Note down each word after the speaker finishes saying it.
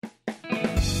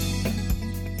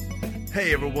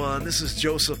Hey everyone, this is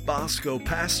Joseph Bosco,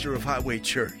 pastor of Highway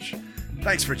Church.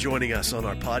 Thanks for joining us on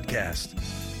our podcast.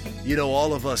 You know,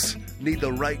 all of us need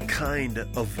the right kind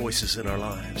of voices in our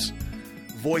lives.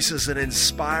 Voices that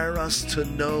inspire us to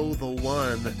know the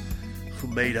one who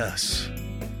made us.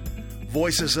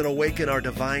 Voices that awaken our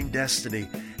divine destiny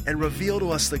and reveal to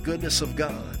us the goodness of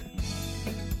God.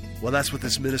 Well, that's what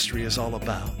this ministry is all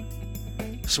about.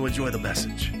 So enjoy the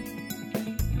message.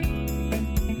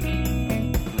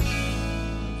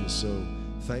 So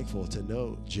thankful to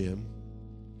know Jim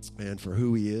and for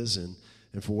who he is and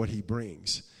for what he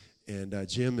brings. And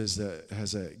Jim has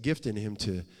a gift in him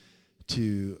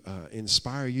to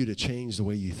inspire you to change the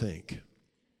way you think.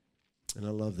 And I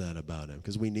love that about him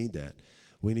because we need that.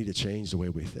 We need to change the way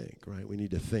we think, right? We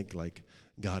need to think like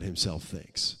God himself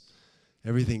thinks.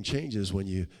 Everything changes when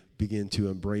you begin to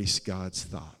embrace God's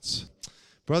thoughts.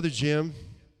 Brother Jim,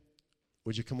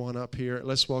 would you come on up here?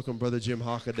 Let's welcome Brother Jim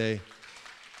Hockaday.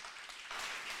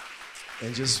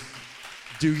 And just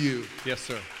do you. Yes,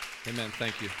 sir. Amen.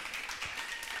 Thank you.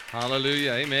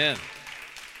 Hallelujah. Amen.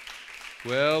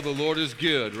 Well, the Lord is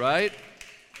good, right?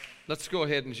 Let's go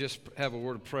ahead and just have a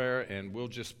word of prayer, and we'll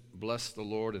just bless the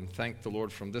Lord and thank the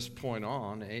Lord from this point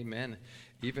on. Amen.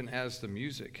 Even as the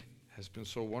music has been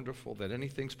so wonderful that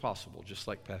anything's possible, just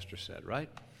like Pastor said,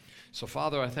 right? So,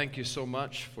 Father, I thank you so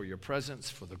much for your presence,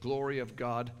 for the glory of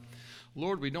God.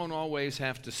 Lord, we don't always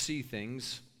have to see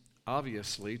things,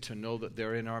 obviously, to know that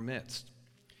they're in our midst.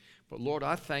 But Lord,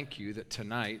 I thank you that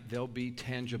tonight there'll be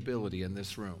tangibility in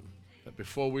this room. That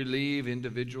before we leave,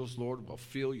 individuals, Lord, will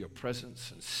feel your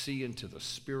presence and see into the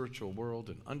spiritual world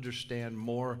and understand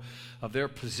more of their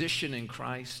position in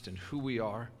Christ and who we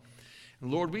are.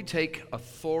 And Lord, we take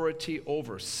authority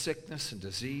over sickness and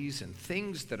disease and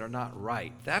things that are not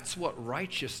right. That's what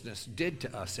righteousness did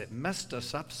to us. It messed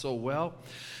us up so well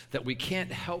that we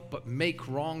can't help but make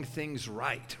wrong things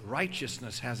right.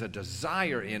 Righteousness has a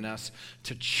desire in us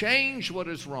to change what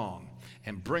is wrong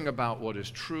and bring about what is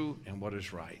true and what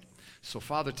is right. So,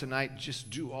 Father, tonight,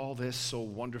 just do all this so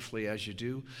wonderfully as you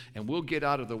do, and we'll get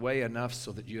out of the way enough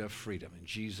so that you have freedom. In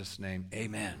Jesus' name,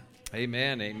 amen.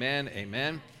 Amen, amen,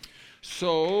 amen.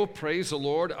 So, praise the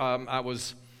Lord. I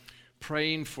was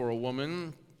praying for a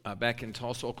woman back in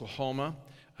Tulsa, Oklahoma,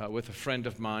 with a friend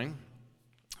of mine,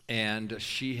 and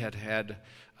she had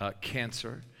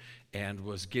cancer and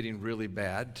was getting really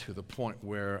bad to the point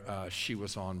where she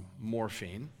was on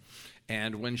morphine.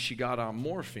 And when she got on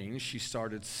morphine, she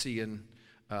started seeing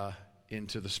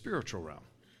into the spiritual realm.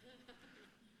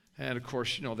 And, of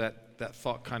course, you know, that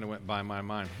thought kind of went by my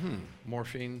mind,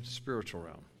 morphine, spiritual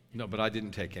realm. No, but I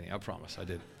didn't take any. I promise I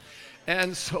didn't.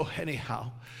 And so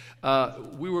anyhow,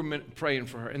 we were praying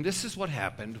for her. And this is what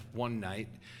happened one night.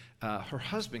 Her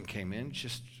husband came in,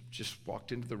 just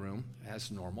walked into the room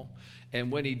as normal.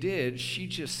 And when he did, she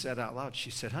just said out loud, she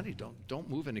said, honey, don't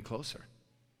move any closer.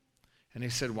 And he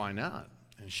said, why not?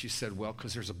 And she said, well,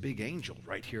 because there's a big angel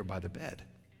right here by the bed.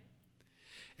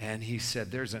 And he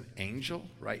said, there's an angel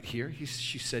right here?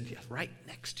 She said, yeah, right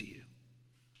next to you.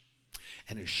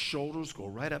 And his shoulders go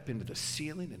right up into the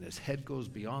ceiling, and his head goes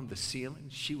beyond the ceiling.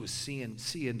 She was see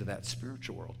into that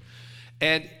spiritual world.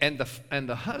 And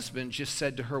the husband just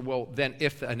said to her, well, then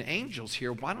if an angel's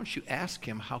here, why don't you ask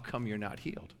him how come you're not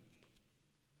healed?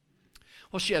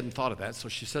 Well, she hadn't thought of that, so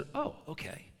she said, oh,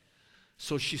 okay.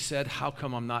 So she said, how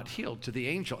come I'm not healed to the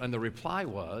angel? And the reply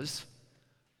was,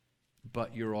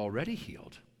 but you're already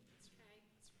healed.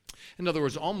 In other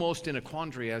words, almost in a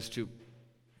quandary as to,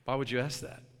 why would you ask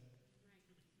that?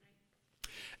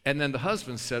 And then the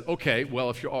husband said, okay, well,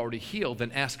 if you're already healed,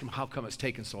 then ask him how come it's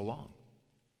taken so long.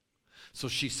 So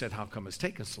she said, how come it's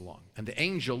taken so long? And the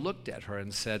angel looked at her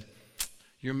and said,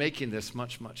 you're making this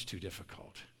much, much too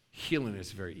difficult. Healing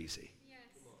is very easy. Yes.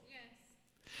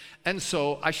 And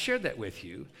so I shared that with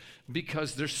you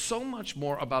because there's so much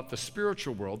more about the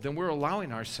spiritual world than we're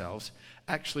allowing ourselves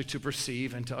actually to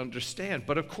perceive and to understand.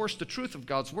 But of course, the truth of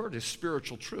God's word is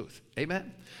spiritual truth.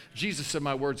 Amen? Jesus said,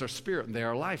 my words are spirit and they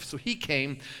are life. So he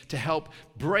came to help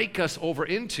break us over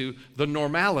into the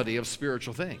normality of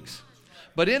spiritual things.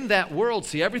 But in that world,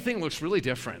 see, everything looks really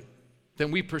different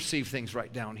than we perceive things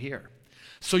right down here.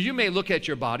 So you may look at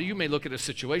your body, you may look at a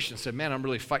situation and say, man, I'm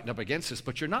really fighting up against this,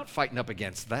 but you're not fighting up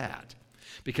against that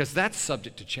because that's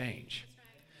subject to change.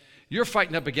 You're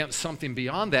fighting up against something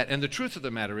beyond that. And the truth of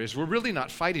the matter is, we're really not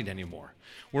fighting anymore.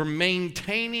 We're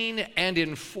maintaining and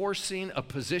enforcing a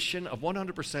position of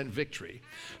 100% victory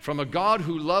from a God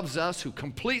who loves us, who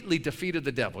completely defeated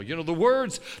the devil. You know, the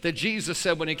words that Jesus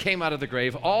said when he came out of the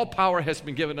grave, all power has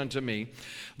been given unto me.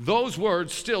 Those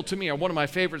words still to me are one of my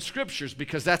favorite scriptures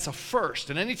because that's a first.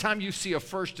 And anytime you see a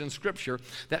first in Scripture,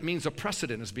 that means a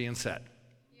precedent is being set.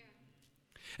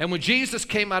 And when Jesus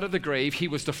came out of the grave, he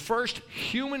was the first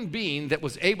human being that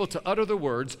was able to utter the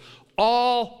words,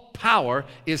 all power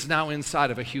is now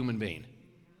inside of a human being.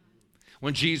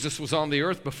 When Jesus was on the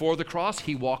earth before the cross,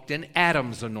 he walked in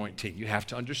Adam's anointing. You have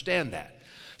to understand that.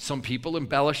 Some people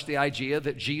embellish the idea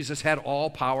that Jesus had all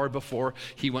power before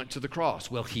he went to the cross.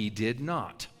 Well, he did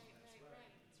not.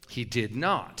 He did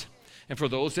not. And for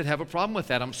those that have a problem with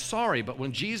that, I'm sorry, but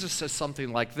when Jesus says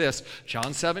something like this,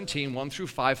 John 17, 1 through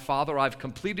 5, Father, I've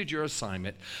completed your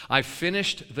assignment. I've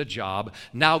finished the job.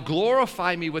 Now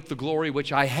glorify me with the glory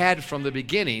which I had from the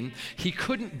beginning. He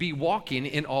couldn't be walking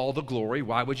in all the glory.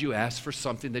 Why would you ask for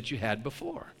something that you had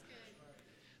before?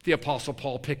 The Apostle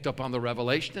Paul picked up on the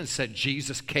revelation and said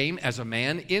Jesus came as a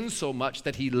man insomuch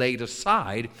that he laid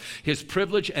aside his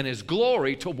privilege and his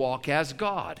glory to walk as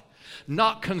God.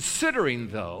 Not considering,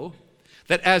 though,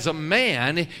 that as a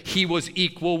man, he was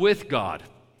equal with God.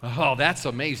 Oh, that's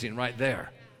amazing right there.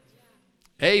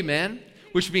 Amen.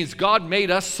 Which means God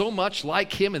made us so much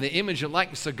like him in the image and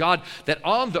likeness of God that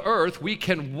on the earth we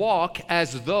can walk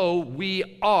as though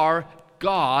we are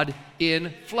God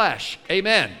in flesh.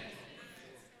 Amen.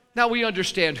 Now we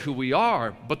understand who we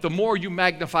are, but the more you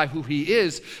magnify who he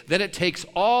is, then it takes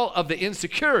all of the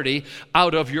insecurity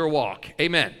out of your walk.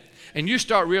 Amen. And you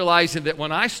start realizing that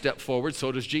when I step forward,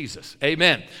 so does Jesus.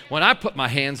 Amen. When I put my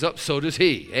hands up, so does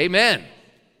he. Amen.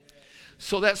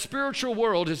 So that spiritual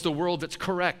world is the world that's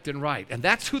correct and right. And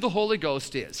that's who the Holy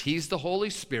Ghost is. He's the Holy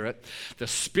Spirit, the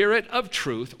Spirit of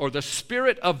truth, or the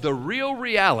Spirit of the real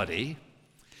reality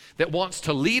that wants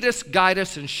to lead us, guide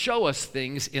us, and show us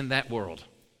things in that world.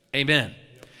 Amen.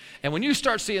 And when you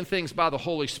start seeing things by the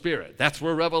Holy Spirit, that's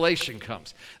where revelation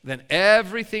comes. Then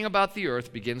everything about the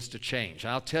earth begins to change.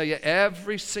 I'll tell you,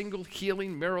 every single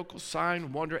healing, miracle,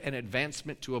 sign, wonder, and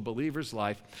advancement to a believer's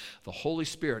life, the Holy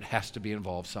Spirit has to be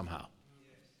involved somehow.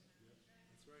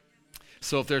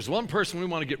 So if there's one person we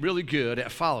want to get really good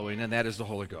at following, and that is the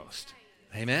Holy Ghost.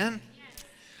 Amen?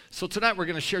 So tonight we're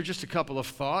going to share just a couple of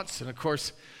thoughts. And of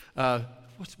course,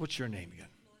 what's your name again?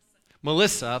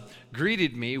 Melissa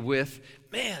greeted me with,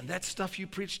 man, that stuff you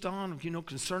preached on,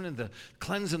 concerning the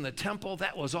cleansing the temple,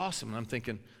 that was awesome. And I'm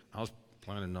thinking, I was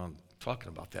planning on talking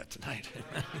about that tonight.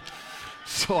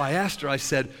 So I asked her, I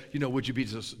said, would you be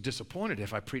disappointed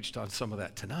if I preached on some of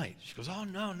that tonight? She goes, oh,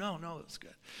 no, that's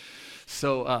good.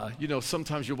 So,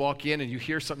 sometimes you walk in and you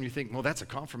hear something, you think, well, that's a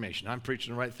confirmation. I'm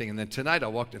preaching the right thing. And then tonight I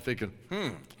walked in thinking,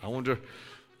 I wonder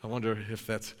if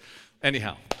that's,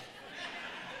 anyhow.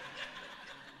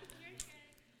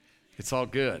 It's all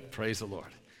good. Praise the Lord.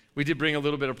 We did bring a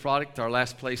little bit of product. Our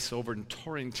last place over in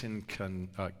Torrington,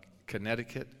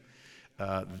 Connecticut,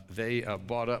 they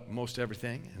bought up most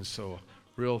everything, and so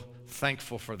real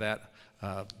thankful for that.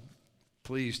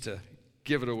 Pleased to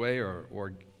give it away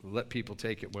or let people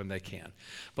take it when they can.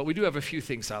 But we do have a few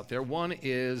things out there. One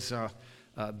is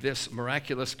this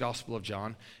Miraculous Gospel of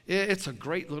John. It's a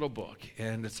great little book,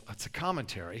 and it's a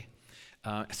commentary.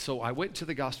 So I went to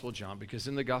the Gospel of John because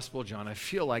in the Gospel of John, I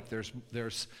feel like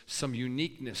there's some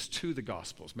uniqueness to the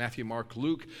Gospels. Matthew, Mark,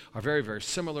 Luke are very, very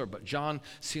similar, but John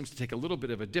seems to take a little bit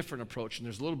of a different approach, and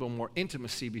there's a little bit more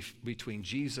intimacy between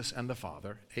Jesus and the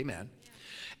Father. Amen.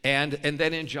 And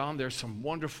then in John, there's some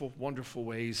wonderful, wonderful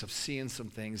ways of seeing some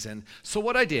things. And so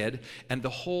what I did, and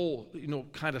the whole,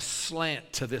 kind of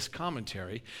slant to this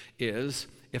commentary is,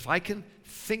 if I can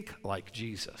think like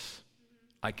Jesus,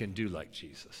 I can do like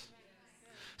Jesus.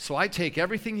 So I take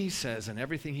everything he says and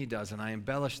everything he does, and I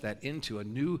embellish that into a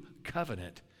new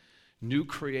covenant, new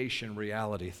creation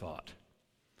reality thought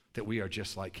that we are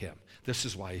just like him. This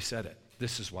is why he said it.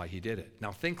 This is why he did it.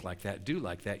 Now think like that, do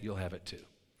like that, you'll have it too.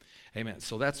 Amen.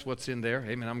 So that's what's in there.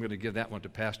 Amen. I'm going to give that one to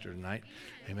Pastor tonight.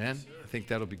 Amen. I think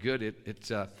that'll be good.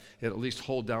 It'll at least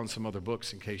hold down some other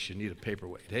books in case you need a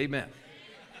paperweight. Amen.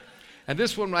 And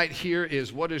this one right here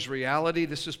is What is Reality?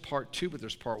 This is part 2, but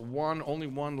there's part 1. Only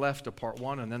one left of part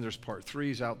 1, and then there's part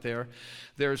 3s out there.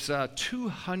 There's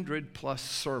 200 plus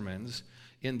sermons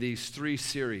in these 3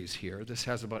 series here. This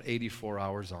has about 84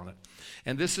 hours on it.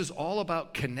 And this is all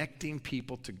about connecting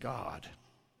people to God.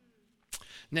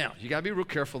 Now, you got to be real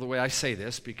careful the way I say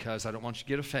this because I don't want you to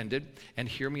get offended, and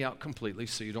hear me out completely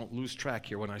so you don't lose track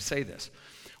here when I say this.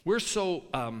 We're so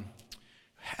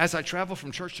As I travel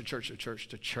from church to church to church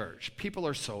to church, people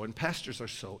are so, and pastors are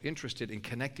so interested in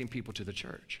connecting people to the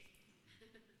church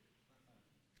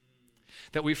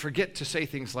that we forget to say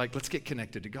things like, let's get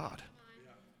connected to God.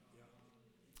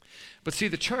 But see,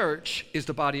 the church is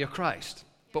the body of Christ.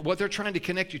 But what they're trying to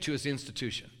connect you to is the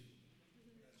institution.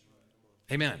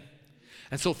 Amen.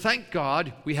 And so thank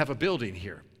God we have a building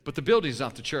here. But the building is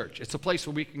not the church. It's a place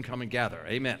where we can come and gather.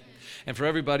 Amen. And for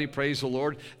everybody, praise the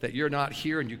Lord, that you're not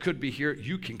here and you could be here.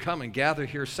 You can come and gather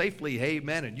here safely.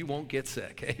 Amen. And you won't get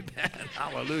sick. Amen.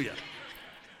 Hallelujah.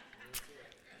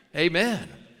 Amen.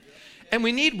 And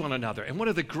we need one another. And one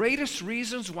of the greatest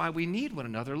reasons why we need one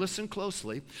another, listen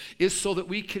closely, is so that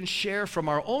we can share from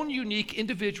our own unique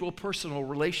individual personal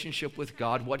relationship with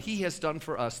God what He has done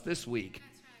for us this week,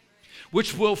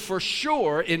 which will for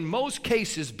sure, in most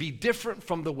cases, be different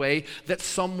from the way that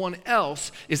someone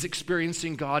else is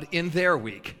experiencing God in their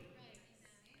week.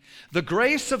 The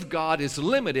grace of God is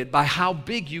limited by how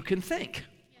big you can think.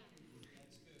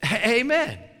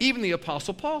 Amen. Even the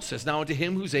Apostle Paul says, now unto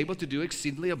Him who's able to do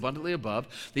exceedingly abundantly above,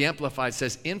 the Amplified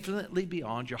says, infinitely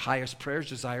beyond your highest prayers,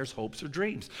 desires, hopes, or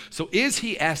dreams. So is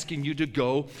He asking you to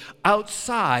go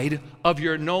outside of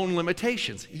your known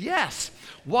limitations? Yes.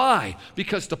 Why?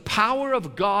 Because the power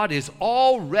of God is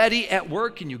already at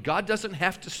work in you. God doesn't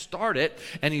have to start it,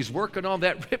 and He's working on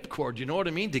that ripcord, you know what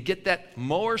I mean, to get that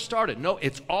mower started. No,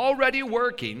 it's already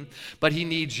working, but He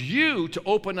needs you to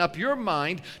open up your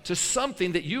mind to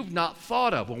something that you've not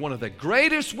thought of. Well, one of the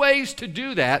greatest ways to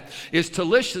do that is to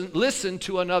listen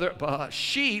to another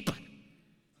sheep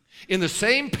in the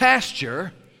same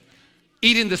pasture,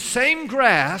 eating the same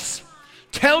grass,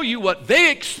 tell you what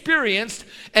they experienced,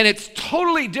 and it's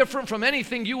totally different from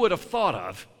anything you would have thought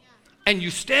of. And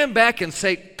you stand back and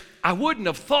say, I wouldn't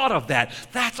have thought of that.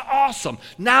 That's awesome.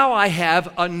 Now I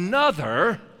have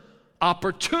another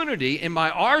opportunity in my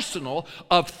arsenal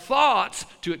of thoughts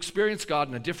to experience God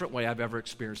in a different way I've ever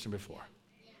experienced Him before.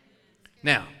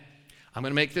 Now, I'm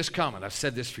going to make this comment. I've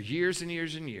said this for years and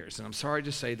years and years, and I'm sorry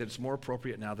to say that it's more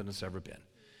appropriate now than it's ever been.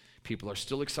 People are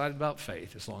still excited about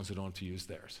faith as long as they don't have to use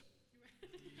theirs.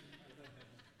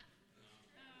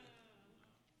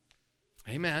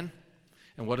 Amen.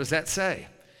 And what does that say?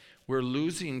 We're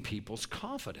losing people's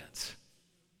confidence.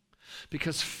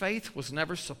 Because faith was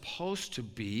never supposed to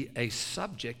be a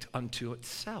subject unto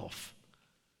itself.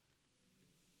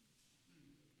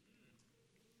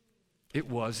 It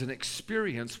was an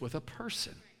experience with a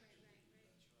person.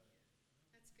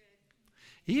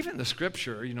 Even the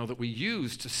scripture, that we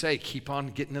use to say, keep on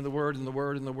getting in the Word and the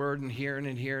Word and the Word and hearing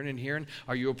and hearing and hearing.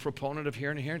 Are you a proponent of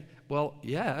hearing and hearing? Well,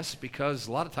 yes, because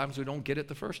a lot of times we don't get it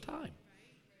the first time.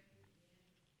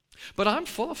 But I'm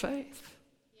full of faith.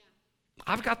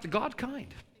 I've got the God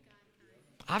kind.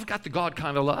 I've got the God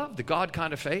kind of love, the God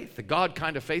kind of faith, the God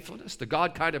kind of faithfulness, the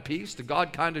God kind of peace, the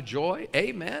God kind of joy.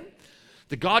 Amen.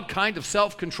 The God kind of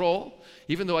self-control,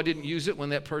 even though I didn't use it when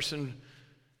that person...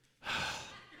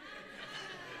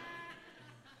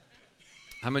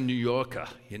 I'm a New Yorker,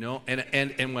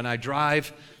 and when I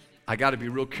drive, I got to be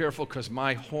real careful because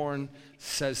my horn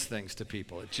says things to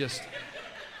people.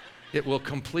 It will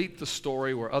complete the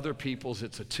story where other people's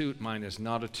it's a toot, mine is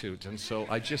not a toot, and so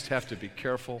I just have to be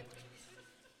careful.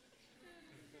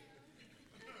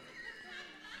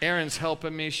 Erin's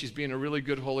helping me. She's being a really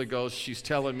good Holy Ghost. She's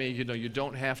telling me, you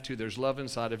don't have to. There's love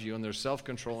inside of you, and there's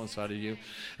self-control inside of you.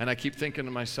 And I keep thinking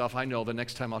to myself, I know the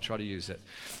next time I'll try to use it.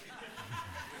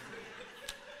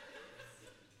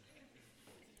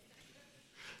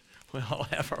 We all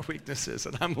have our weaknesses,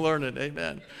 and I'm learning,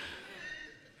 amen.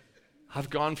 I've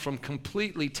gone from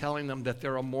completely telling them that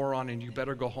they're a moron and you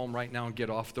better go home right now and get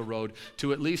off the road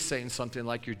to at least saying something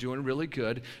like, you're doing really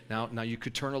good. Now you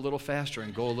could turn a little faster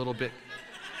and go a little bit.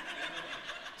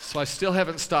 So I still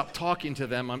haven't stopped talking to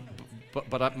them,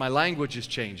 but my language is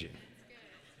changing.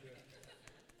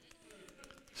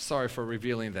 Sorry for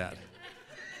revealing that.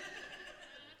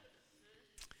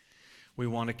 We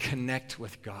want to connect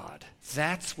with God.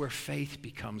 That's where faith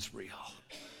becomes real.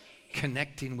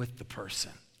 Connecting with the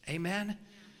person. Amen?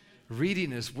 Reading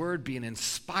His Word, being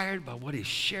inspired by what He's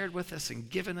shared with us and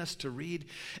given us to read.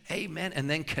 Amen. And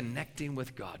then connecting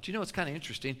with God. Do you know, it's kind of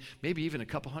interesting. Maybe even a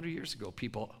couple hundred years ago,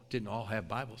 people didn't all have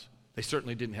Bibles. They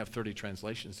certainly didn't have 30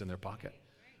 translations in their pocket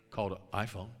called an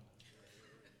iPhone.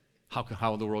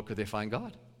 How in the world could they find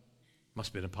God? Must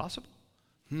have been impossible.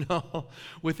 No,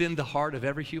 within the heart of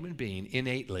every human being,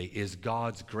 innately, is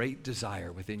God's great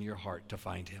desire within your heart to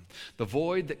find Him. The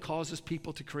void that causes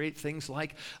people to create things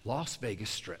like Las Vegas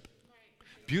Strip,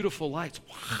 beautiful lights,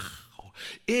 wow,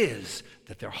 is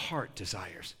that their heart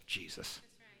desires Jesus.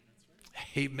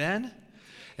 Amen?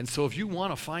 And so if you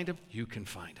want to find Him, you can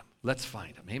find Him. Let's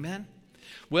find him. Amen?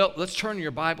 Well, let's turn your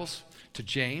Bibles to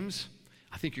James.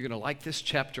 I think you're going to like this,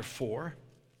 chapter 4.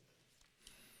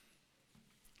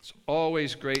 It's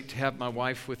always great to have my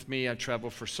wife with me. I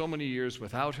traveled for so many years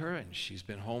without her, and she's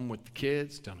been home with the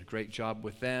kids, done a great job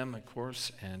with them, of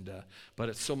course, but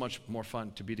it's so much more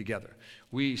fun to be together.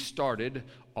 We started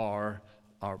our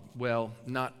well,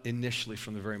 not initially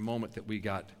from the very moment that we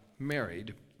got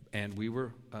married, and we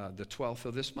were the 12th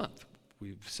of this month.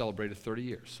 We've celebrated 30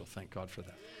 years, so thank God for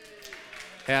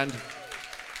that.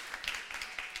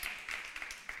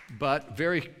 But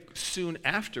very soon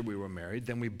after we were married,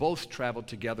 then we both traveled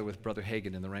together with Brother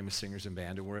Hagin in the Rhema Singers and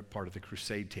Band, and we're part of the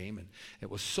Crusade team, and it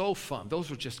was so fun. Those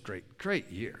were just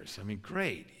great years. I mean,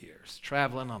 great years.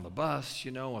 Traveling on the bus,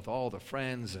 with all the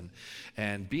friends,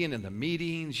 and being in the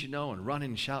meetings, and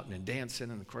running, shouting, and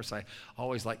dancing. And, of course, I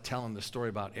always like telling the story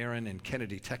about Erin in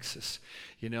Kennedy, Texas,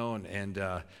 and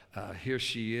here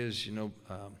she is,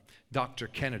 Dr.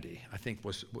 Kennedy, I think,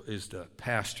 is the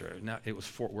pastor. Now, it was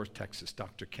Fort Worth, Texas,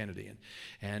 Dr. Kennedy.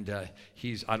 And I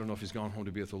don't know if he's gone home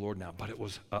to be with the Lord now, but it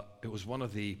was one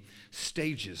of the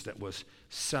stages that was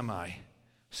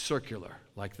semi-circular,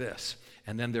 like this.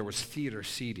 And then there was theater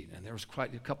seating, and there was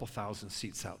quite a couple thousand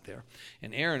seats out there.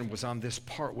 And Aaron was on this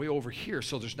part way over here,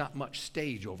 so there's not much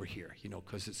stage over here,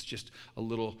 because it's just a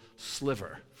little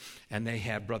sliver. And they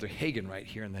had Brother Hagin right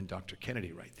here, and then Dr.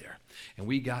 Kennedy right there. And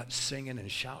we got singing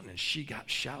and shouting, and she got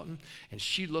shouting, and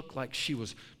she looked like she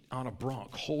was on a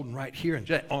bronc, holding right here, and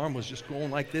that arm was just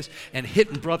going like this, and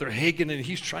hitting Brother Hagin, and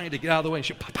he's trying to get out of the way, and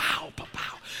she pow, pow,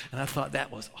 pow. And I thought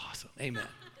that was awesome. Amen.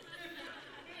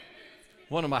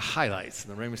 One of my highlights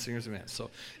in the Rhema Singers event. So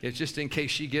it's just in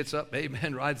case she gets up,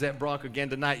 amen, rides that bronc again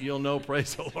tonight, you'll know,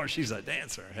 praise the Lord, she's a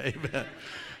dancer. Amen.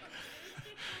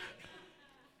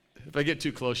 If I get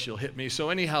too close, she'll hit me. So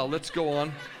anyhow, let's go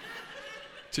on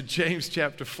to James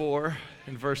chapter 4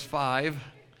 and verse 5.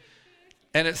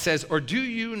 And it says, or do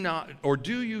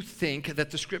you think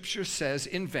that the scripture says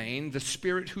in vain, the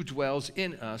Spirit who dwells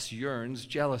in us yearns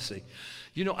jealousy?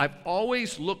 I've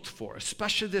always looked for,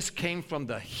 especially this came from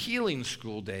the healing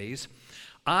school days,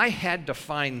 I had to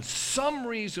find some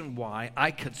reason why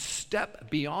I could step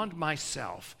beyond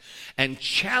myself and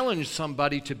challenge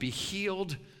somebody to be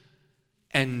healed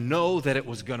and know that it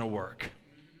was going to work.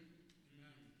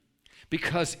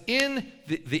 Because in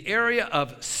the area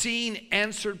of seeing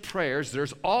answered prayers,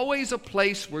 there's always a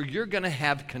place where you're going to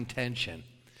have contention.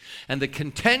 And the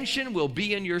contention will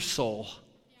be in your soul.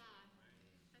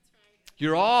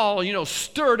 You're all,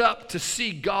 stirred up to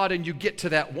see God, and you get to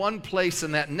that one place,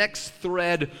 and that next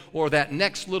thread or that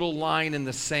next little line in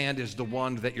the sand is the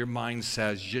one that your mind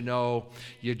says, you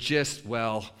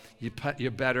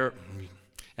better.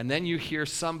 And then you hear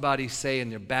somebody say in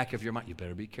the back of your mind, you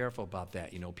better be careful about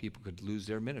that. People could lose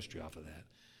their ministry off of that.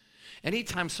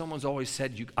 Anytime someone's always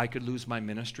said, I could lose my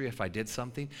ministry if I did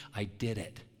something, I did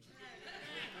it.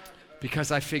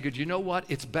 Because I figured, you know what?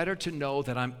 It's better to know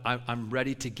that I'm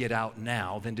ready to get out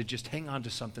now than to just hang on to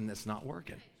something that's not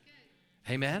working.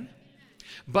 Amen?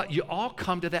 But you all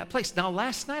come to that place. Now,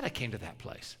 last night I came to that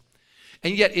place.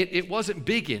 And yet it wasn't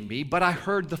big in me, but I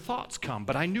heard the thoughts come,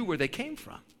 but I knew where they came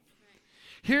from.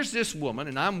 Here's this woman,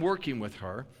 and I'm working with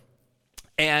her,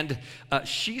 and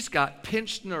she's got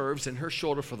pinched nerves in her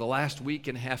shoulder for the last week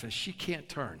and a half, and she can't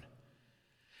turn.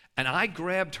 And I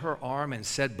grabbed her arm and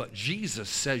said, but Jesus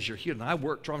says you're healed. And I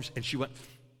worked her arm, and she went,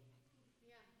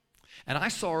 and I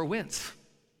saw her wince.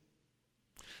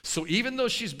 So even though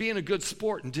she's being a good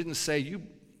sport and didn't say,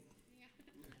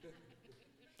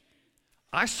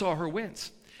 I saw her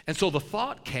wince. And so the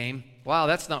thought came, wow,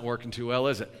 that's not working too well,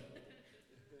 is it?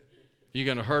 You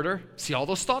going to hurt her? See, all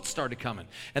those thoughts started coming.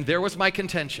 And there was my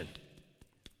contention.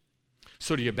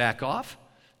 So do you back off?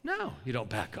 No, you don't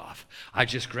back off. I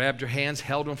just grabbed her hands,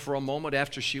 held them for a moment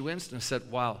after she winced, and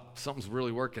said, wow, something's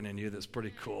really working in you that's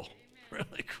pretty cool.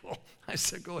 Really cool. I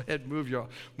said, go ahead, move your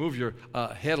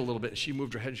head a little bit. And she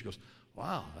moved her head, and she goes,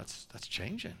 wow, that's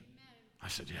changing. I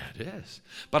said, yeah, it is.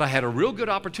 But I had a real good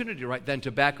opportunity right then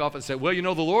to back off and say, well,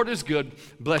 the Lord is good.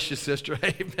 Bless you, sister.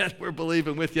 Amen. We're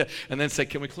believing with you. And then say,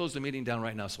 can we close the meeting down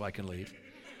right now so I can leave?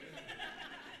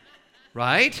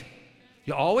 Right?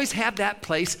 You always have that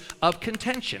place of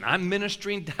contention. I'm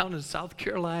ministering down in South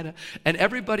Carolina, and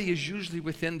everybody is usually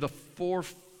within the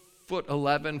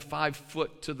 4'11", 5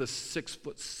 foot to the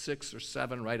 6'6" or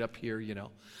 7 right up here,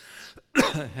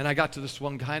 And I got to this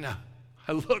one guy, and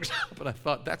I looked up and I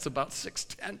thought, that's about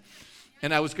 6'10",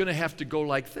 and I was going to have to go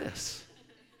like this.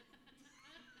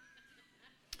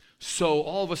 So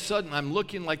all of a sudden, I'm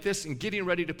looking like this and getting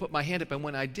ready to put my hand up, and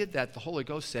when I did that, the Holy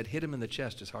Ghost said, hit him in the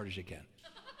chest as hard as you can.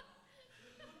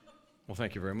 Well,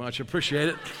 thank you very much. I appreciate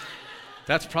it.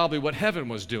 That's probably what heaven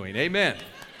was doing. Amen.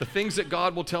 The things that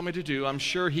God will tell me to do, I'm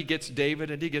sure he gets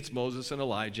David and he gets Moses and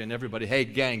Elijah and everybody. Hey,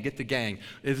 gang, get the gang.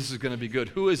 This is going to be good.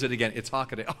 Who is it again? It's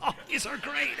Hockaday. Oh, these are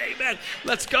great. Amen.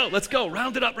 Let's go.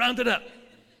 Round it up.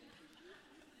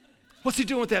 What's he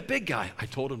doing with that big guy? I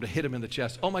told him to hit him in the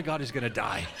chest. Oh, my God, he's going to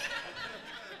die.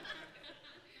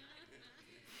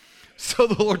 So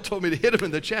the Lord told me to hit him in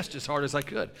the chest as hard as I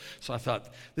could. So I thought,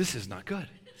 this is not good.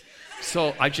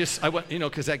 So I went,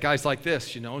 because that guy's like this,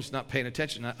 he's not paying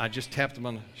attention. I just tapped him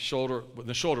on the shoulder.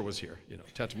 The shoulder was here,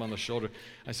 tapped him on the shoulder.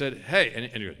 I said, hey, and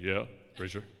he goes, yeah,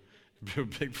 Preacher.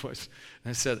 Big voice. And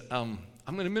I said, I'm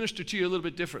going to minister to you a little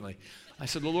bit differently. I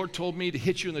said, the Lord told me to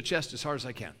hit you in the chest as hard as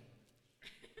I can.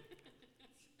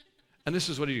 And this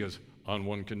is what he goes, on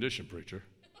one condition, Preacher.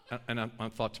 And I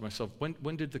thought to myself,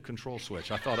 when did the control switch?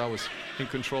 I thought I was in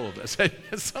control of this.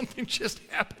 Something just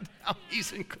happened. Now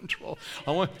he's in control.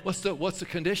 What's the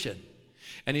condition?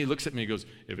 And he looks at me and goes,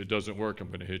 if it doesn't work, I'm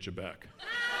going to hit you back.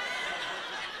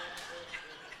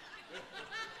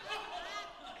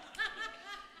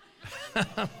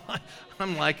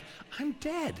 I'm like, I'm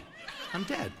dead.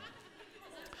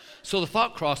 So the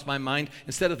thought crossed my mind,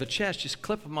 instead of the chest, just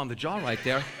clip him on the jaw right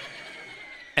there.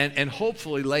 And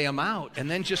hopefully lay them out, and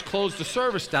then just close the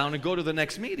service down and go to the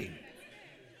next meeting.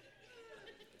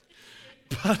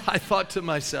 But I thought to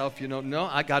myself, no,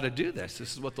 I got to do this.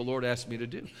 This is what the Lord asked me to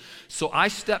do. So I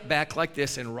stepped back like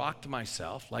this and rocked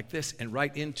myself like this and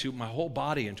right into my whole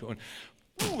body into it.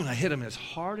 And I hit him as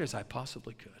hard as I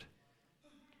possibly could.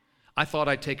 I thought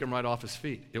I'd take him right off his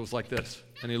feet. It was like this,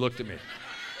 and he looked at me.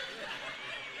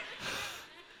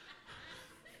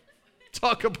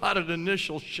 Talk about an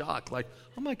initial shock, like,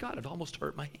 oh my God, it almost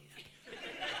hurt my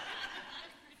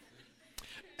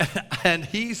hand. And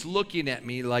he's looking at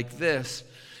me like this,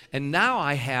 and now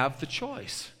I have the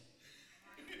choice.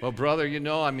 Well, brother,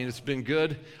 it's been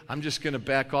good. I'm just going to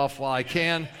back off while I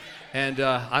can, and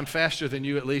I'm faster than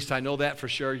you, at least I know that for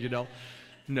sure,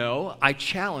 No, I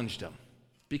challenged him,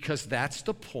 because that's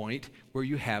the point where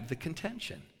you have the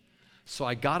contention. So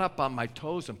I got up on my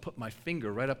toes and put my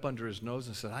finger right up under his nose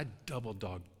and said, I double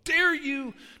dog dare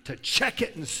you to check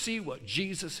it and see what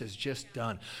Jesus has just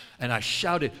done. And I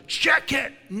shouted, check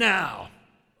it now.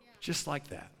 Just like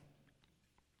that.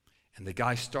 And the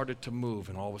guy started to move,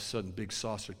 and all of a sudden, big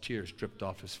saucer tears dripped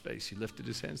off his face. He lifted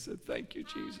his hand and said, thank you,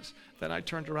 Jesus. Then I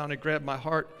turned around and grabbed my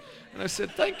heart, and I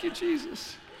said, thank you,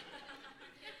 Jesus.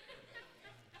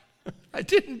 I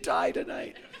didn't die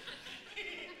tonight.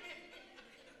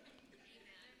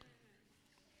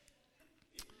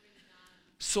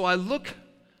 So I look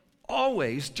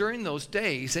always during those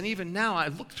days, and even now I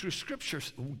look through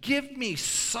scriptures, give me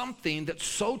something that's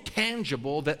so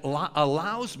tangible that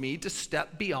allows me to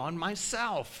step beyond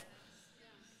myself.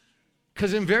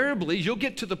 Because invariably, you'll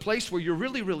get to the place where you're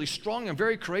really, really strong and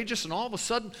very courageous, and all of a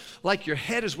sudden, like your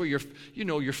head is where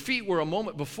your feet were a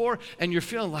moment before, and you're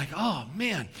feeling like, oh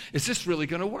man, is this really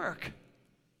going to work?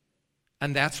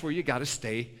 And that's where you got to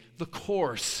stay the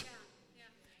course.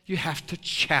 You have to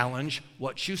challenge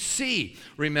what you see.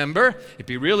 Remember, it'd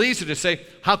be real easy to say,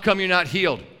 how come you're not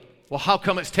healed? Well, how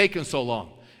come it's taken so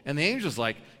long? And the angel's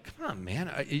like, come on, man,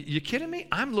 are you kidding me?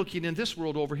 I'm looking in this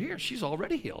world over here. She's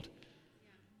already healed.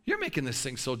 You're making this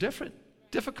thing so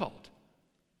difficult,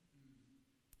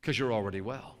 because you're already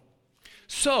well.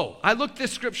 So I looked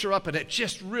this scripture up, and it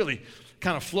just really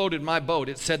kind of floated my boat.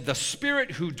 It said, the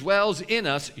Spirit who dwells in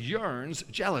us yearns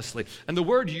jealously. And the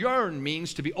word yearn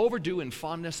means to be overdue in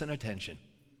fondness and attention.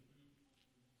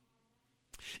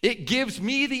 It gives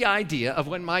me the idea of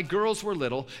when my girls were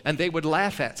little and they would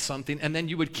laugh at something, and then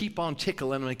you would keep on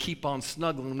tickling them and keep on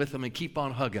snuggling with them and keep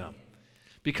on hugging them.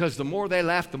 Because the more they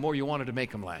laughed, the more you wanted to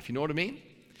make them laugh. You know what I mean?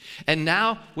 And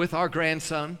now with our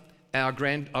grandson, our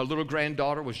little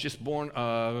granddaughter was just born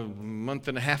a month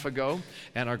and a half ago,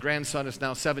 and our grandson is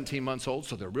now 17 months old,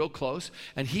 so they're real close.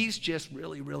 And he's just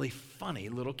really, really funny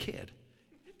little kid.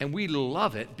 And we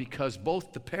love it because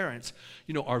both the parents,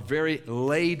 are very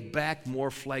laid back, more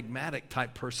phlegmatic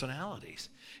type personalities.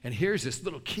 And here's this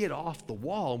little kid off the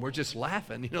wall, and we're just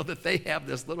laughing, that they have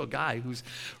this little guy who's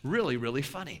really, really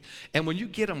funny. And when you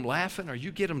get them laughing, or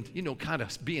you get them, kind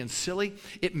of being silly,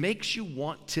 it makes you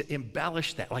want to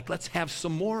embellish that. Like, let's have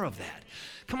some more of that.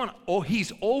 Come on. Oh,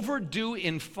 he's overdue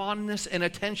in fondness and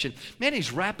attention. Man,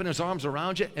 he's wrapping his arms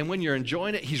around you, and when you're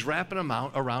enjoying it, he's wrapping them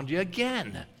out around you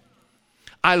again.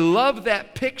 I love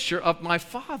that picture of my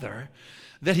Father,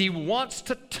 that he wants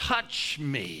to touch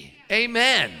me.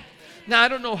 Amen. Now, I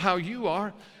don't know how you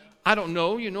are. I don't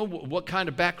know, what kind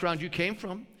of background you came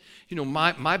from.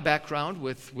 My background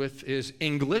with is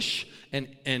English,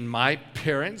 and my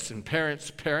parents and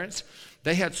parents'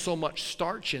 They had so much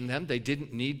starch in them, they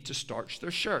didn't need to starch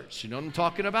their shirts. You know what I'm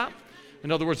talking about?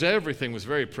 In other words, everything was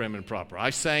very prim and proper. I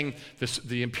sang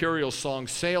the imperial song,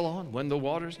 Sail On, When the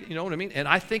Waters, you know what I mean? And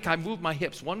I think I moved my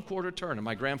hips 1/4 turn, and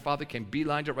my grandfather came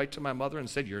beelined it right to my mother and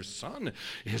said, your son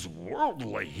is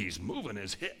worldly. He's moving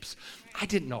his hips. I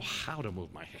didn't know how to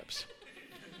move my hips.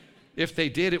 If they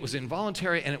did, it was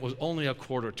involuntary, and it was only a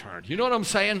 1/4 turn. You know what I'm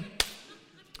saying?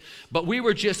 But we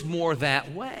were just more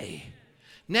that way.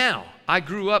 Now, I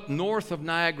grew up north of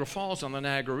Niagara Falls on the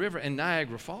Niagara River, and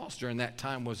Niagara Falls during that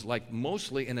time was like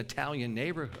mostly an Italian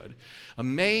neighborhood.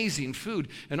 Amazing food.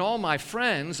 And all my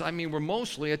friends, were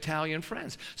mostly Italian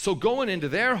friends. So going into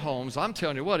their homes, I'm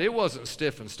telling you what, it wasn't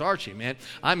stiff and starchy, man.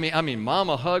 I mean,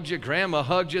 mama hugged you, grandma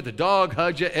hugged you, the dog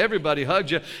hugged you, everybody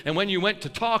hugged you. And when you went to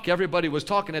talk, everybody was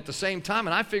talking at the same time,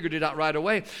 and I figured it out right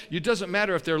away. It doesn't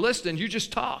matter if they're listening, you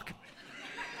just talk.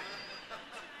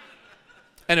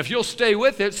 And if you'll stay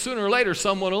with it, sooner or later,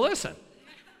 someone will listen.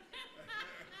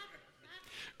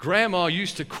 Grandma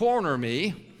used to corner me.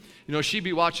 You know, she'd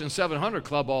be watching 700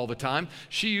 Club all the time.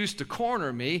 She used to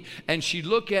corner me, and she'd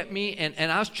look at me,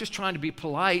 and I was just trying to be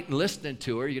polite and listening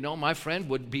to her. You know, my friend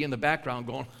would be in the background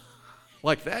going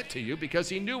like that to you because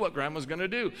he knew what Grandma's going to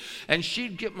do. And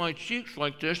she'd get my cheeks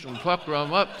like this and pucker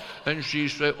them up, and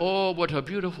she'd say, oh, what a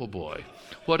beautiful boy.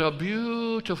 What a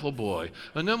beautiful boy.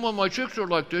 And then when my cheeks were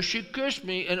like this, she'd kiss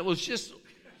me, and it was just,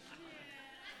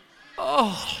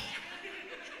 oh.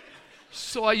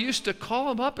 So I used to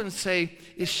call him up and say,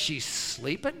 is she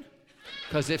sleeping?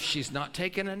 Because if she's not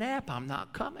taking a nap, I'm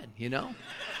not coming, you know?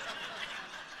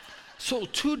 So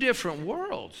 2 different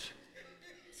worlds.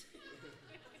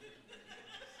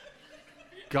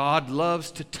 God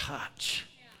loves to touch.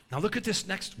 Now look at this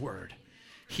next word.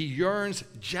 He yearns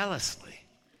jealously.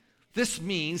 This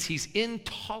means he's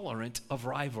intolerant of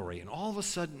rivalry. And all of a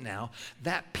sudden now,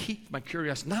 that piqued my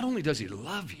curiosity. Not only does he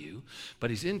love you, but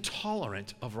he's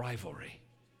intolerant of rivalry.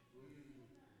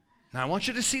 Now I want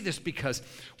you to see this, because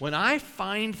when I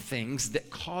find things that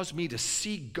cause me to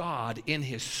see God in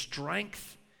his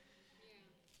strength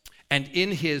and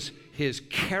in his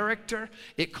character,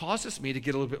 it causes me to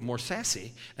get a little bit more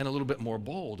sassy and a little bit more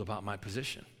bold about my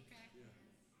position.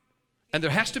 And there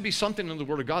has to be something in the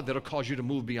Word of God that'll cause you to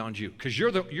move beyond you, because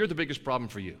you're the biggest problem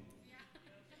for you.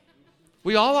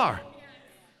 We all are.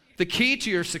 The key to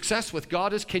your success with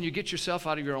God is, can you get yourself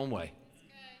out of your own way?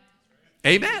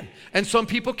 Amen. And some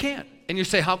people can't. And you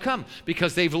say, how come?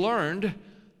 Because they've learned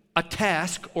a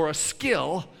task or a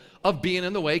skill of being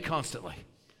in the way constantly.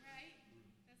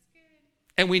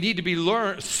 And we need to be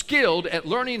skilled at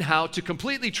learning how to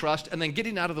completely trust and then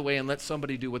getting out of the way and let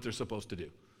somebody do what they're supposed to do.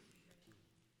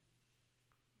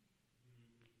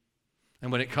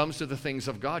 And when it comes to the things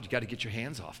of God, you got to get your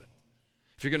hands off it.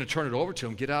 If you're going to turn it over to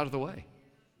him, get out of the way.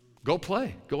 Go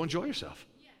play. Go enjoy yourself.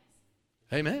 Yes.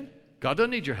 Amen. God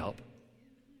doesn't need your help.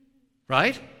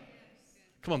 Right? Yes.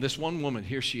 Come on, this one woman,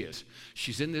 here she is.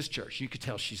 She's in this church. You could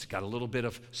tell she's got a little bit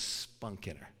of spunk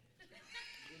in her.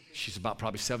 She's about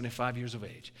probably 75 years of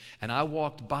age. And I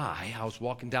walked by. I was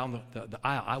walking down the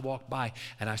aisle. I walked by,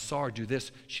 and I saw her do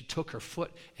this. She took her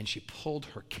foot, and she pulled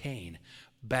her cane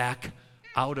back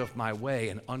out of my way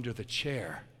and under the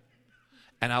chair.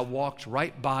 And I walked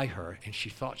right by her, and she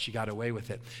thought she got away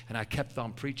with it. And I kept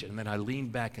on preaching, and then I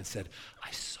leaned back and said,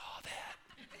 I saw that.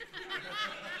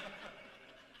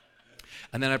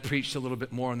 And then I preached a little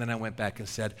bit more, and then I went back and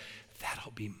said,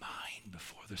 that'll be mine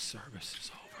before the service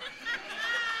is over.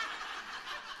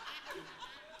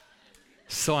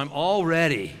 So I'm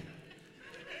already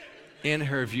in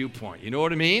her viewpoint. You know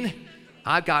what I mean?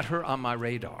 I got her on my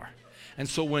radar. And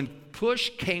so when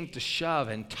push came to shove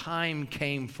and time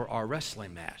came for our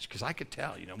wrestling match, because I could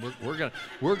tell, you know,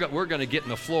 we're gonna get in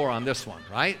the floor on this one,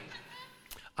 right?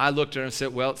 I looked at her and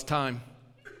said, well, it's time.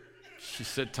 She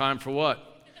said, time for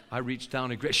what? I reached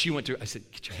down and grabbed. She went to. I said,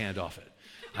 get your hand off it.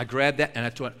 I grabbed that and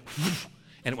I went,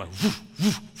 and it went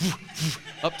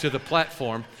up to the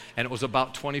platform, and it was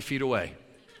about 20 feet away.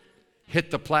 Hit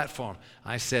the platform.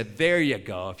 I said, there you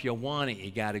go. If you want it,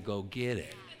 you got to go get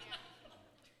it.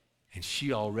 And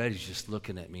she already just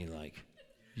looking at me like,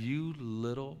 you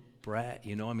little brat.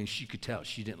 You know, I mean, she could tell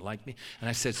she didn't like me. And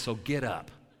I said, so get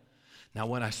up. Now,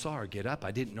 when I saw her get up,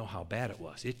 I didn't know how bad it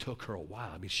was. It took her a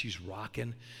while. I mean, she's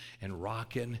rocking and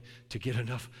rocking to get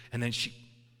enough. And then she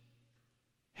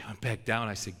went back down.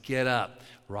 I said, get up,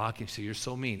 rocking. She said, you're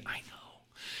so mean. I know.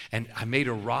 And I made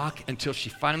her rock until she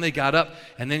finally got up.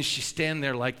 And then she stand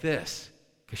there like this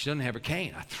because she doesn't have her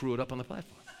cane. I threw it up on the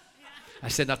platform. I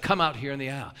said, now come out here in the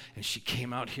aisle. And she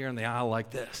came out here in the aisle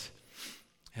like this.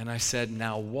 And I said,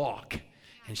 now walk.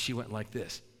 And she went like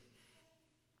this.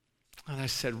 And I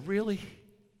said, really?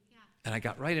 And I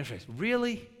got right in her face.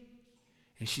 Really?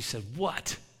 And she said,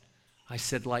 what? I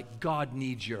said, like God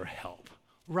needs your help,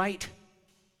 right?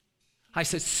 I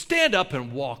said, stand up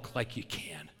and walk like you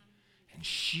can. And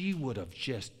she would have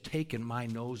just taken my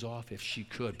nose off if she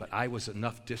could, but I was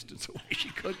enough distance away she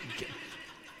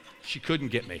couldn't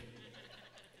get me.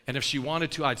 And if she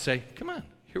wanted to, I'd say, come on,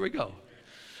 here we go.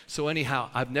 So anyhow,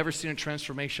 I've never seen a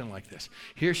transformation like this.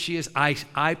 Here she is.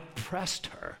 I pressed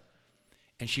her,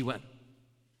 and she went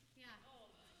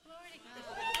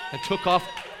and took off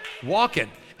walking.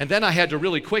 And then I had to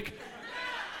really quick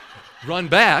run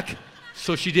back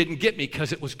so she didn't get me,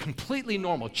 because it was completely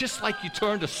normal. Just like you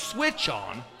turned a switch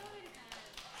on,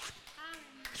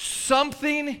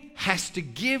 something has to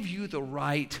give you the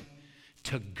right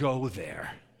to go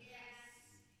there.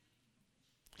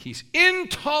 He's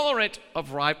intolerant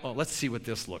of rival. Oh, let's see what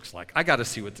this looks like. I got to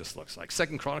see what this looks like.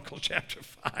 2 Chronicles chapter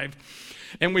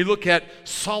 5. And we look at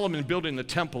Solomon building the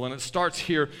temple, and it starts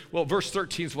here. Well, verse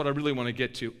 13 is what I really want to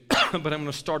get to, but I'm going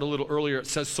to start a little earlier. It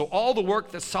says, so all the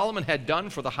work that Solomon had done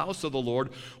for the house of the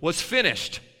Lord was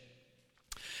finished.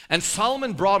 And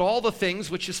Solomon brought all the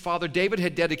things which his father David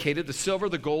had dedicated, the silver,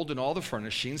 the gold, and all the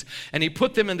furnishings, and he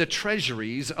put them in the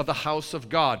treasuries of the house of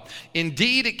God.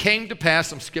 Indeed, it came to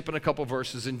pass, I'm skipping a couple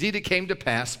verses, indeed it came to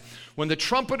pass, when the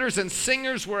trumpeters and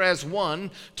singers were as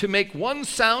one, to make one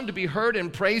sound to be heard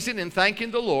in praising and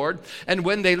thanking the Lord, and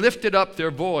when they lifted up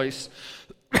their voice,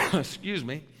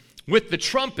 with the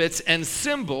trumpets and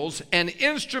cymbals and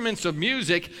instruments of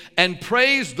music, and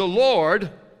praised the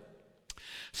Lord,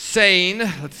 saying,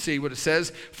 let's see what it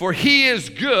says, for he is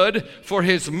good, for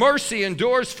his mercy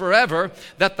endures forever,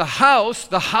 that the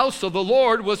house of the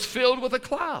Lord was filled with a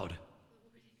cloud.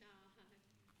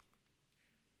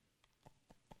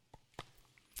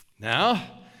 Now,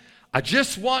 I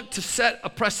just want to set a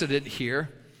precedent here,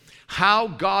 how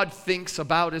God thinks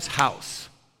about his house.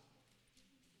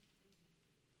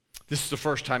 This is the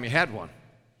first time he had one,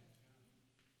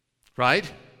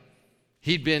 right?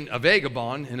 He'd been a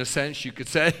vagabond, in a sense, you could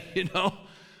say,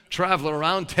 traveling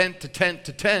around tent to tent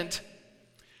to tent.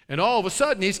 And all of a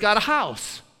sudden, he's got a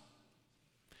house.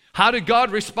 How did God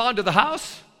respond to the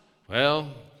house?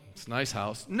 Well, it's a nice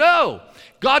house. No!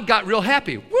 God got real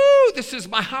happy. Woo! This is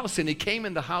my house. And he came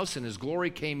in the house, and his glory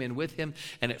came in with him,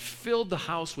 and it filled the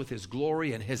house with his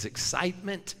glory and his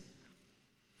excitement.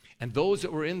 And those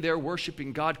that were in there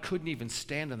worshiping God couldn't even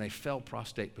stand, and they fell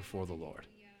prostrate before the Lord.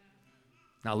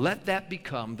 Now let that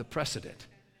become the precedent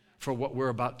for what we're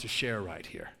about to share right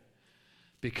here.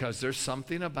 Because there's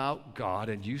something about God,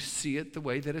 and you see it the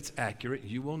way that it's accurate,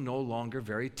 you will no longer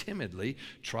very timidly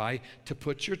try to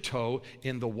put your toe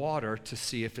in the water to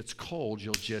see if it's cold.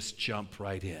 You'll just jump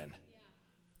right in.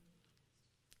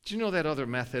 Do you know that other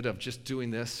method of just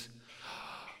doing this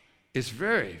is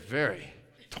very, very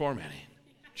tormenting?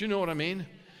 Do you know what I mean?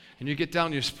 And you get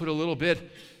down, you just put a little bit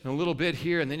and a little bit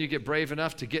here, and then you get brave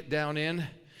enough to get down in,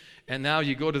 and now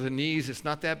you go to the knees. It's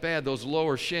not that bad. Those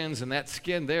lower shins and that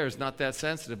skin there is not that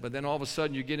sensitive, but then all of a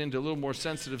sudden you get into a little more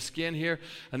sensitive skin here,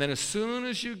 and then as soon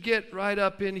as you get right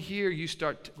up in here, you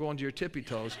start going to your tippy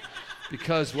toes,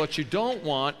 because what you don't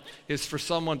want is for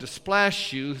someone to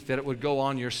splash you, that it would go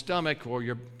on your stomach or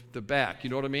the back.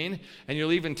 You know what I mean? And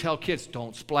you'll even tell kids,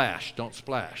 don't splash,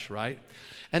 right?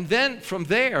 And then from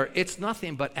there, it's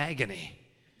nothing but agony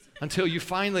until you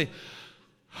finally,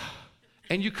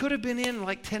 and you could have been in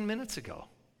like 10 minutes ago.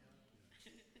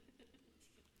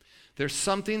 There's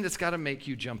something that's got to make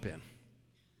you jump in,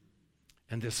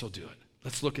 and this will do it.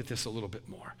 Let's look at this a little bit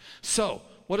more. So,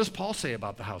 what does Paul say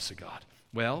about the house of God?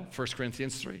 Well, 1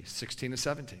 Corinthians 3, 16 to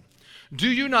 17. Do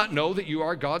you not know that you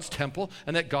are God's temple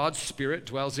and that God's Spirit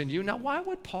dwells in you? Now, why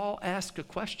would Paul ask a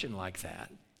question like that?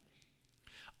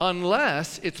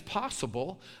 Unless it's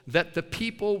possible that the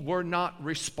people were not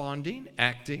responding,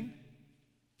 acting,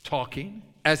 talking,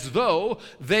 as though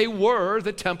they were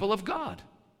the temple of God.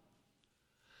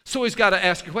 So he's got to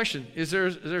ask a question. Is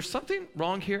there something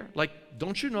wrong here? Like,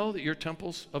 don't you know that you're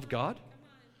temples of God?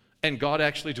 And God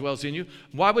actually dwells in you?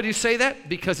 Why would he say that?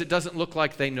 Because it doesn't look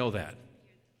like they know that.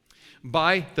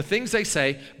 By the things they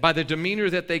say, by the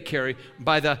demeanor that they carry,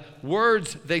 by the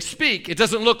words they speak, it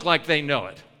doesn't look like they know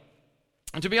it.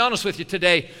 And to be honest with you,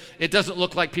 today, it doesn't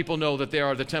look like people know that they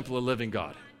are the temple of the living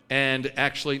God. And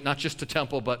actually, not just a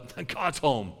temple, but God's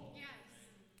home.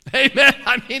 Yes. Amen.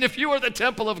 I mean, if you were the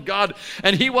temple of God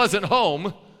and he wasn't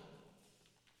home,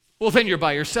 well, then you're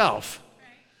by yourself.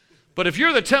 Right. But if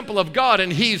you're the temple of God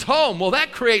and he's home, well,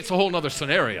 that creates a whole other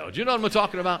scenario. Do you know what I'm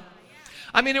talking about?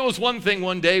 I mean, it was one thing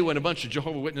one day when a bunch of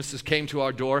Jehovah's Witnesses came to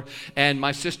our door, and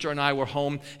my sister and I were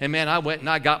home, and man, I went and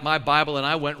I got my Bible, and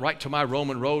I went right to my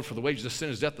Roman road. For the wages of sin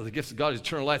is death, but the gift of God is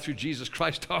eternal life through Jesus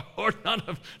Christ our Lord.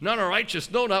 None are righteous,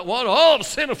 no, not one. All have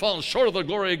sinned and fallen short of the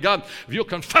glory of God. If you'll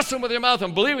confess him with your mouth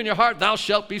and believe in your heart, thou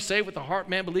shalt be saved. With the heart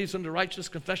man believes unto righteousness,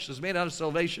 confession is made out of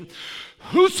salvation.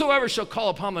 Whosoever shall call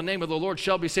upon the name of the Lord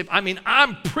shall be saved. I mean,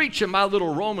 I'm preaching my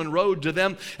little Roman road to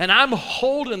them, and I'm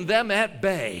holding them at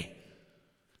bay.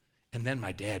 And then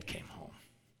my dad came home.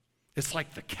 It's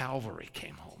like the Calvary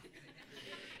came home.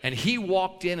 And he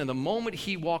walked in, and the moment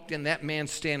he walked in, that man's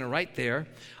standing right there.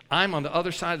 I'm on the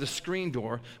other side of the screen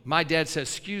door. My dad says,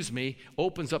 excuse me,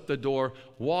 opens up the door,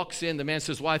 walks in. The man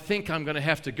says, well, I think I'm going to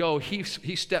have to go. He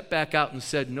stepped back out and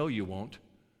said, no, you won't.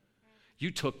 You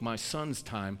took my son's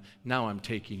time. Now I'm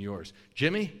taking yours.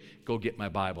 Jimmy, go get my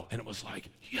Bible. And it was like,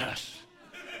 yes.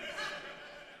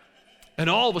 And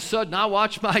all of a sudden, I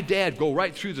watched my dad go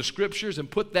right through the scriptures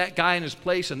and put that guy in his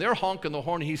place, and they're honking the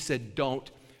horn, and he said, don't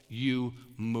you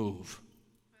move.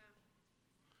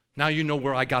 Now you know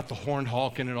where I got the horn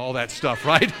honking and all that stuff,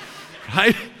 right?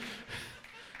 Right?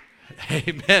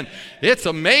 Amen. It's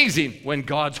amazing when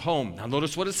God's home. Now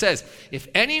notice what it says. If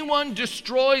anyone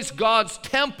destroys God's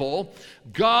temple,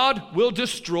 God will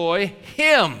destroy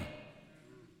him.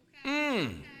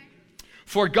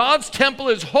 For God's temple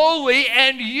is holy,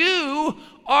 and you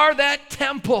are that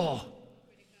temple.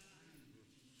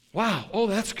 Wow. Oh,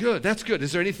 that's good. That's good.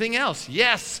 Is there anything else?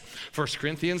 Yes. 1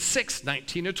 Corinthians 6,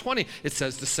 19 to 20. It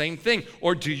says the same thing.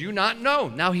 Or do you not know?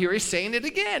 Now here he's saying it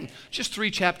again. Just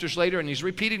 3 chapters later, and he's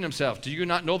repeating himself. Do you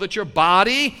not know that your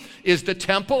body is the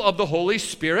temple of the Holy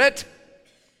Spirit,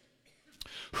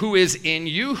 who is in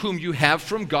you, whom you have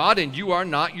from God, and you are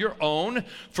not your own?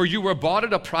 For you were bought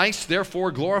at a price,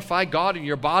 therefore glorify God in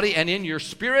your body and in your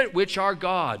spirit, which are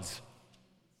God's.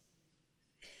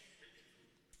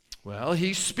 Well,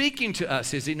 he's speaking to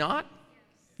us, is he not?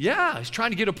 Yeah, he's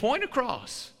trying to get a point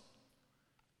across.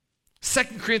 2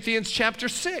 Corinthians chapter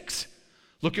 6.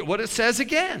 Look at what it says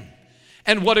again.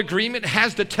 And what agreement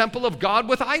has the temple of God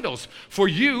with idols? For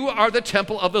you are the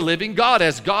temple of the living God.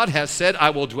 As God has said, I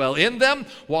will dwell in them,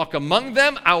 walk among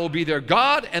them, I will be their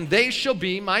God, and they shall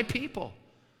be my people.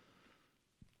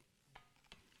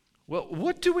 Well,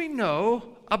 what do we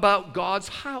know about God's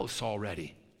house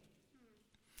already?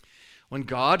 When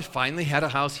God finally had a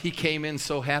house, he came in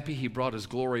so happy, he brought his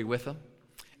glory with him.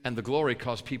 And the glory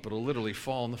caused people to literally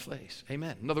fall on the face.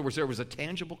 Amen. In other words, there was a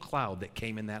tangible cloud that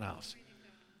came in that house.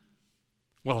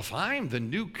 Well, if I'm the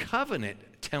new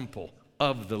covenant temple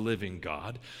of the living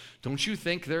God, don't you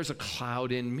think there's a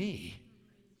cloud in me?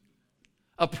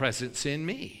 A presence in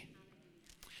me?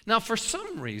 Now, for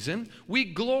some reason, we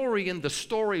glory in the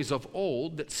stories of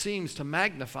old that seems to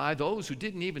magnify those who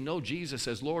didn't even know Jesus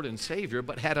as Lord and Savior,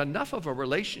 but had enough of a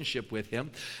relationship with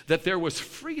him that there was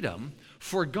freedom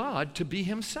for God to be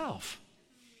himself.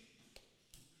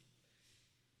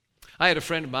 I had a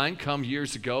friend of mine come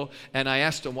years ago, and I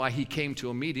asked him why he came to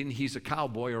a meeting. He's a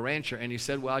cowboy, a rancher, and he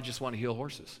said, well, I just want to heal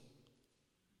horses.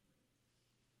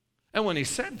 And when he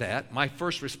said that, my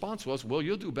first response was, well,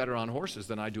 you'll do better on horses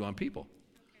than I do on people.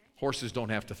 Horses don't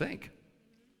have to think.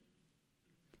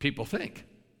 People think,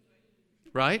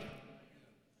 right?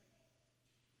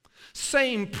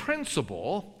 Same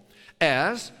principle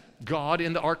as God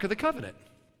in the Ark of the Covenant.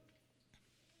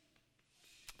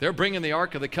 They're bringing the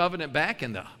Ark of the Covenant back,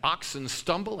 and the oxen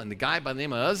stumble, and the guy by the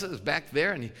name of Uzzah is back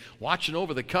there, and he's watching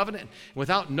over the covenant.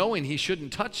 Without knowing he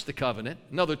shouldn't touch the covenant,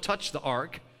 touch the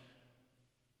Ark,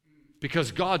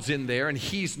 because God's in there, and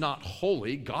he's not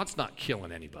holy. God's not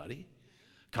killing anybody.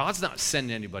 God's not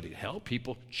sending anybody to hell.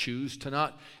 People choose to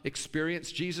not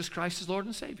experience Jesus Christ as Lord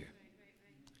and Savior.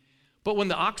 But when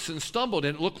the oxen stumbled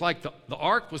and it looked like the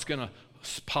ark was going to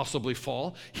possibly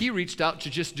fall, he reached out to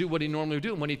just do what he normally would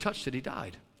do, and when he touched it, he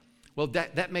died. Well,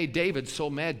 that made David so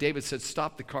mad. David said,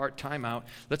 stop the cart, time out.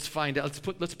 Let's find out.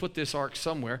 Let's put this ark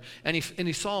somewhere. And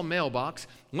he saw a mailbox,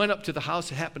 went up to the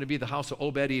house. It happened to be the house of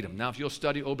Obed-Edom. Now, if you'll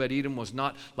study, Obed-Edom was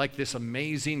not like this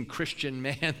amazing Christian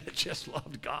man that just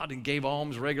loved God and gave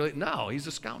alms regularly. No, he's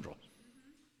a scoundrel.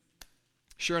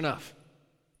 Sure enough.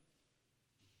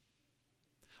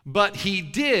 But he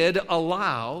did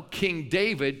allow King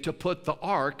David to put the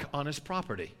ark on his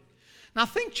property. Now,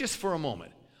 think just for a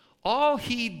moment. All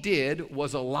he did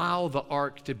was allow the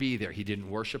ark to be there. He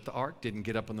didn't worship the ark, didn't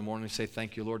get up in the morning and say,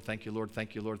 thank you, Lord, thank you, Lord,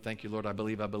 thank you, Lord, thank you, Lord, I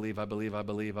believe, I believe, I believe, I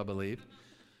believe, I believe.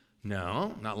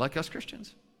 No, not like us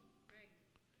Christians.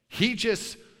 He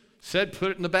just said, put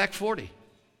it in the back 40.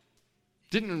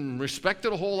 Didn't respect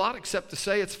it a whole lot except to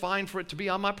say it's fine for it to be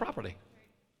on my property.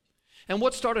 And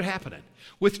what started happening?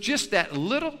 With just that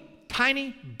little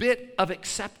tiny bit of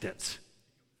acceptance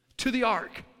to the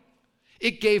ark,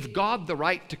 it gave God the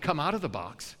right to come out of the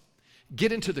box,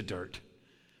 get into the dirt,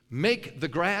 make the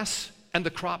grass and the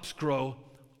crops grow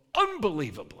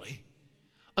unbelievably,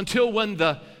 until when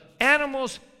the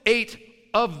animals ate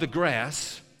of the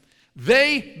grass,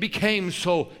 they became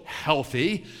so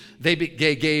healthy, they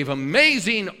gave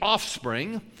amazing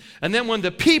offspring. And then when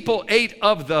the people ate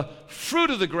of the fruit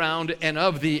of the ground and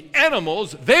of the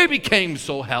animals, they became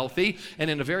so healthy. And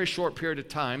in a very short period of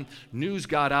time, news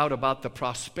got out about the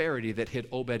prosperity that hit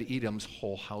Obed-Edom's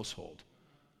whole household.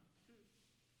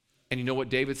 And you know what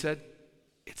David said?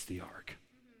 It's the ark.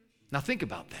 Now think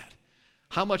about that.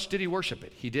 How much did he worship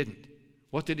it? He didn't.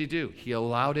 What did he do? He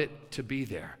allowed it to be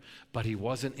there, but he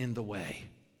wasn't in the way.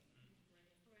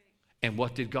 And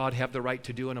what did God have the right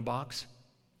to do in a box?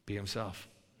 Be himself.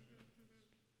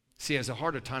 See, it's a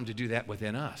harder time to do that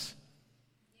within us.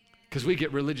 Because we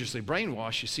get religiously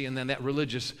brainwashed, you see, and then that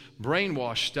religious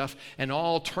brainwash stuff and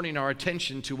all turning our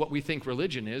attention to what we think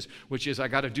religion is, which is I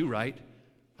got to do right.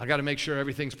 I got to make sure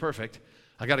everything's perfect.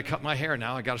 I got to cut my hair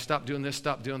now. I got to stop doing this,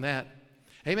 stop doing that.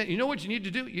 Amen. You know what you need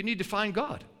to do? You need to find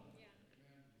God.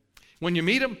 When you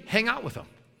meet him, hang out with him.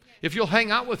 If you'll hang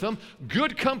out with him,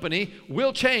 good company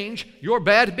will change your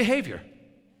bad behavior.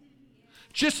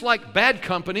 Just like bad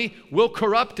company will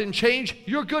corrupt and change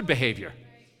your good behavior.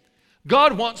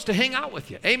 God wants to hang out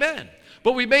with you. Amen.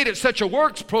 But we made it such a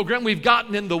works program, we've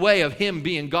gotten in the way of him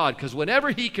being God. Because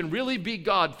whenever he can really be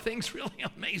God, things really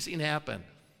amazing happen.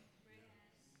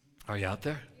 Are you out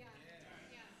there?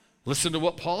 Listen to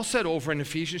what Paul said over in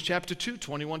Ephesians chapter 2,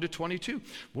 21 to 22.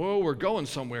 Whoa, we're going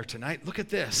somewhere tonight. Look at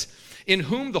this. In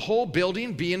whom the whole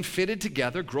building being fitted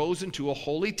together grows into a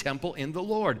holy temple in the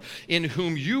Lord, in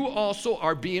whom you also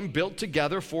are being built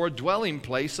together for a dwelling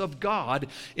place of God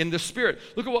in the Spirit.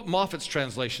 Look at what Moffat's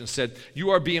translation said. You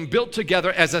are being built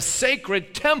together as a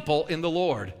sacred temple in the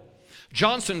Lord.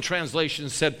 Johnson translation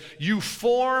said, you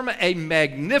form a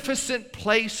magnificent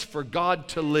place for God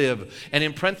to live. And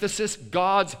in parenthesis,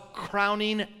 God's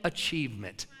crowning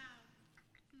achievement.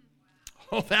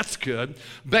 Oh, that's good.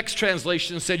 Beck's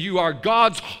translation said, you are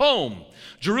God's home.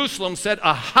 Jerusalem said,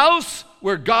 a house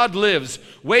where God lives.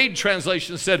 Wade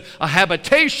translation said, a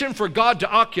habitation for God to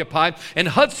occupy. And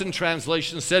Hudson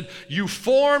translation said, you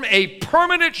form a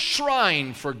permanent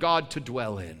shrine for God to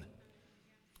dwell in.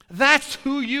 That's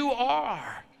who you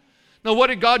are. Now, what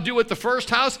did God do with the first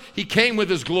house? He came with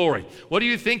his glory. What do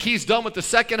you think he's done with the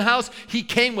second house? He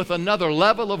came with another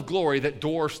level of glory that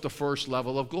dwarfs the first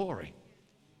level of glory.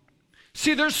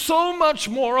 See, there's so much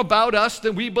more about us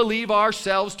than we believe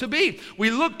ourselves to be. We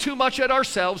look too much at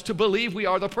ourselves to believe we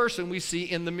are the person we see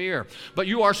in the mirror. But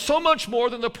you are so much more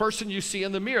than the person you see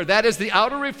in the mirror. That is the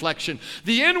outer reflection.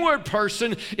 The inward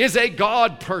person is a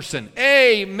God person.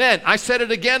 Amen. I said it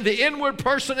again. The inward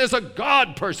person is a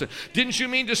God person. Didn't you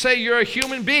mean to say you're a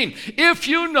human being? If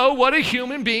you know what a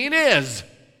human being is.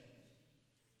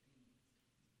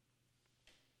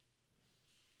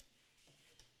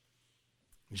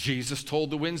 Jesus told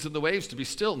the winds and the waves to be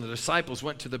still, and the disciples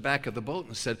went to the back of the boat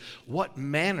and said, what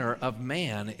manner of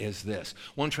man is this?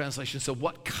 One translation said,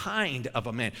 what kind of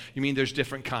a man? You mean there's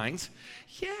different kinds?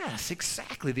 Yes,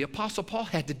 exactly. The Apostle Paul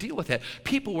had to deal with that.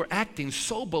 People were acting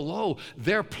so below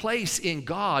their place in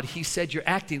God, he said, you're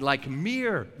acting like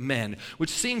mere men,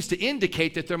 which seems to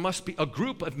indicate that there must be a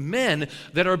group of men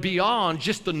that are beyond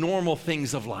just the normal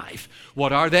things of life.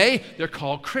 What are they? They're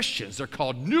called Christians. They're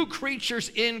called new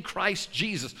creatures in Christ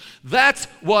Jesus. That's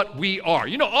what we are.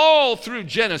 You know, all through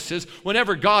Genesis,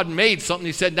 whenever God made something,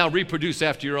 he said, now reproduce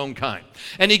after your own kind.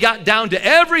 And he got down to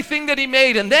everything that he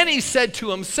made, and then he said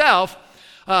to himself,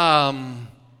 let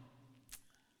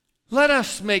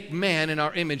us make man in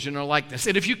our image and our likeness.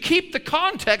 And if you keep the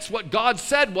context, what God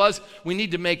said was, we need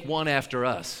to make one after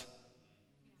us.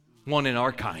 One in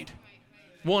our kind.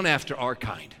 One after our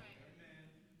kind.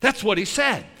 That's what he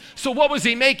said. So what was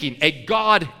he making? A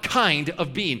God kind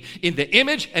of being in the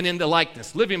image and in the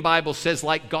likeness. Living Bible says,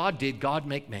 like God did God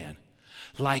make man.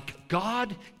 Like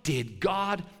God did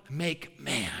God make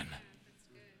man.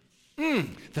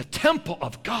 The temple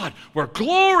of God where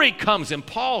glory comes. And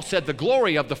Paul said the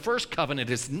glory of the first covenant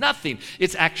is nothing.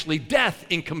 It's actually death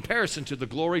in comparison to the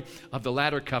glory of the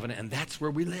latter covenant. And that's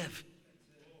where we live.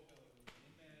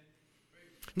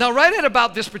 Now, right at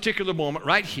about this particular moment,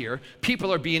 right here,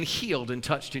 people are being healed and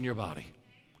touched in your body.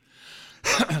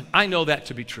 I know that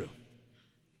to be true.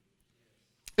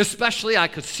 Especially, I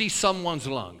could see someone's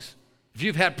lungs. If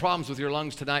you've had problems with your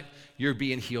lungs tonight, you're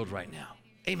being healed right now.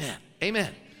 Amen.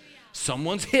 Amen.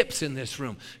 Someone's hips in this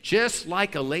room, just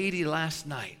like a lady last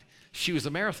night. She was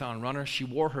a marathon runner. She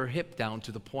wore her hip down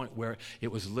to the point where it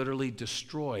was literally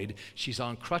destroyed. She's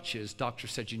on crutches. Doctor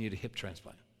said you need a hip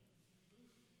transplant.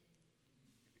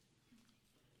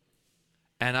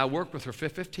 And I worked with her for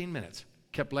 15 minutes.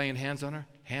 Kept laying hands on her,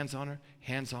 hands on her,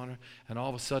 hands on her. And all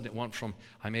of a sudden it went from,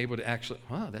 I'm able to actually,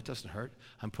 that doesn't hurt.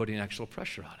 I'm putting actual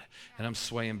pressure on it. And I'm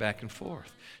swaying back and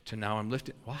forth. To now I'm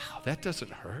lifting. Wow, that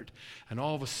doesn't hurt. And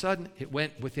all of a sudden it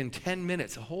went within 10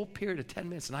 minutes, a whole period of 10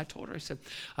 minutes. And I told her,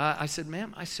 I said,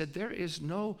 ma'am, there is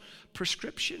no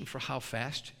prescription for how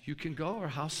fast you can go or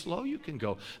how slow you can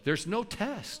go. There's no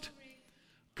test.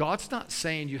 God's not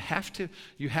saying you have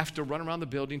to run around the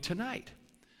building tonight.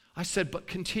 I said, but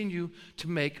continue to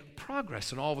make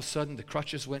progress. And all of a sudden, the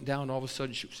crutches went down. All of a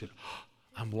sudden, she said,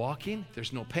 I'm walking.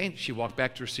 There's no pain. She walked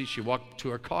back to her seat. She walked to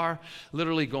her car,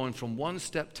 literally going from one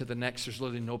step to the next. There's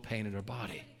literally no pain in her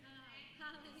body.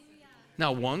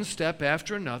 Now, one step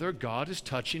after another, God is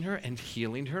touching her and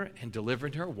healing her and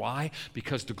delivering her. Why?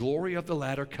 Because the glory of the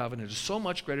latter covenant is so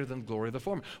much greater than the glory of the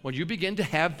former. When you begin to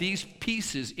have these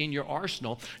pieces in your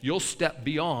arsenal, you'll step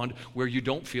beyond where you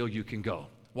don't feel you can go.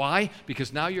 Why?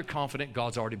 Because now you're confident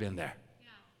God's already been there. Yeah.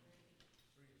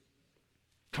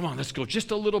 Come on, let's go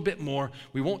just a little bit more.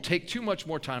 We won't take too much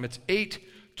more time. It's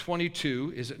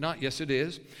 8:22, is it not? Yes, it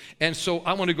is. And so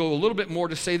I want to go a little bit more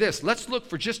to say this. Let's look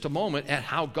for just a moment at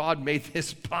how God made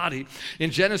this body.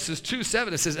 In Genesis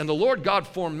 2:7, it says, and the Lord God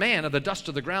formed man of the dust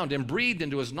of the ground and breathed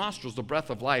into his nostrils the breath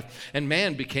of life, and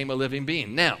man became a living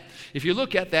being. Now, if you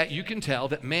look at that, you can tell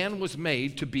that man was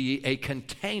made to be a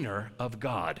container of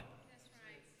God.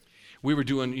 We were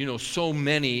doing, so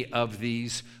many of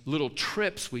these little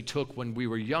trips we took when we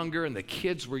were younger and the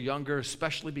kids were younger,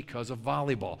 especially because of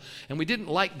volleyball. And we didn't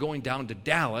like going down to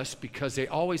Dallas because they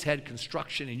always had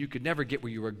construction and you could never get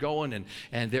where you were going.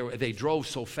 And they drove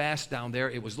so fast down there.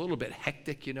 It was a little bit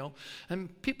hectic,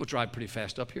 And people drive pretty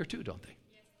fast up here too, don't they?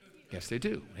 Yes, they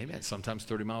do. Amen. Sometimes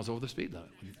 30 miles over the speed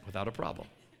limit without a problem.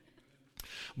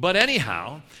 But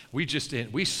anyhow, we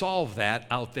solved that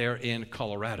out there in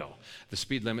Colorado. The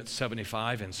speed limit's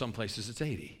 75, and some places it's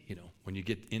 80, when you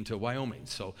get into Wyoming.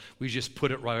 So we just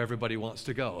put it where everybody wants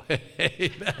to go.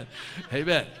 Amen.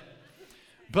 Amen.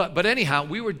 But anyhow,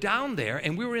 we were down there,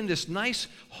 and we were in this nice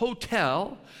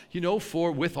hotel,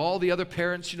 with all the other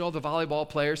parents, the volleyball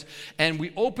players. And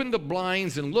we opened the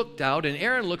blinds and looked out, and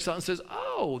Aaron looks out and says,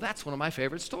 oh, that's one of my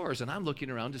favorite stores. And I'm looking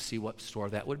around to see what store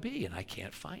that would be, and I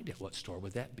can't find it. What store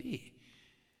would that be?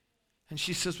 And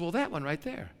she says, well, that one right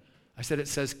there. I said, it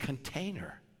says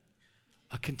container.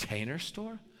 A container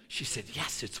store? She said,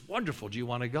 yes, it's wonderful. Do you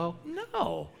want to go?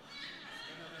 No.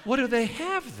 What do they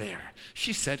have there?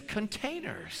 She said,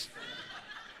 containers.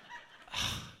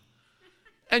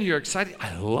 And you're excited.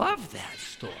 I love that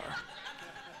store.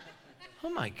 Oh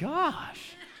my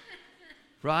gosh.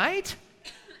 Right?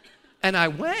 And I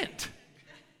went.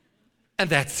 And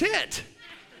that's it.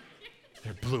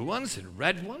 There are blue ones and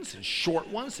red ones and short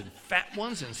ones and fat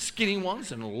ones and skinny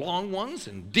ones and long ones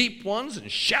and deep ones and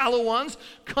shallow ones.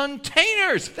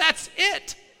 Containers. That's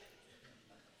it.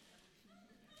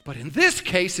 But in this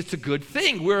case, it's a good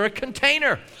thing. We're a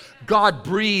container. God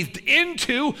breathed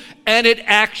into, and it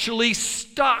actually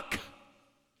stuck.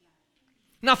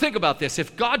 Now think about this.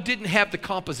 If God didn't have the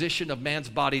composition of man's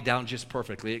body down just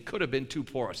perfectly, it could have been too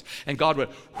porous. And God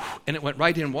went, and it went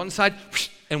right in one side,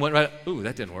 and went right, ooh,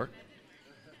 that didn't work.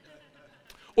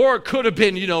 Or it could have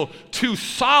been, too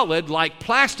solid like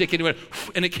plastic, and it went,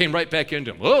 and it came right back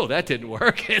into him. Oh, that didn't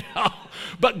work.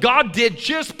 But God did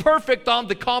just perfect on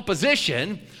the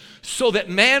composition so that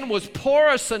man was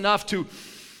porous enough to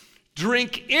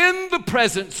drink in the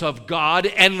presence of God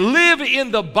and live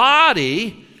in the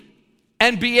body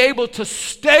and be able to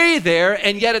stay there,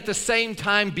 and yet at the same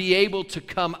time be able to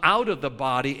come out of the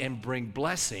body and bring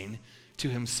blessing to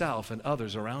himself and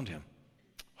others around him.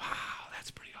 Wow, that's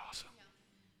pretty awesome.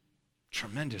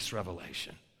 Tremendous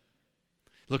revelation.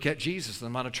 Look at Jesus, the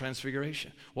Mount of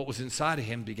Transfiguration. What was inside of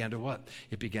him began to what?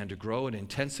 It began to grow in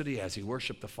intensity as he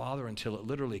worshiped the Father until it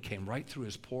literally came right through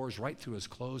his pores, right through his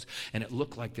clothes, and it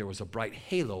looked like there was a bright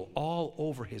halo all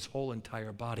over his whole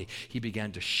entire body. He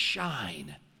began to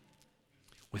shine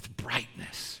with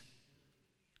brightness.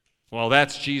 Well,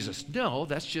 that's Jesus. No,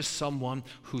 that's just someone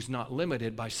who's not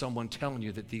limited by someone telling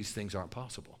you that these things aren't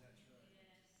possible.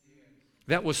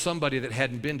 That was somebody that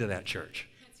hadn't been to that church.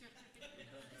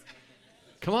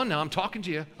 Come on now, I'm talking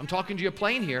to you. I'm talking to you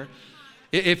plain here.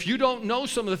 If you don't know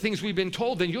some of the things we've been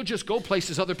told, then you'll just go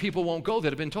places other people won't go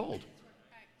that have been told.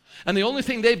 And the only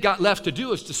thing they've got left to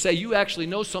do is to say, you actually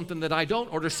know something that I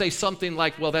don't, or to say something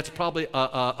like, well, that's probably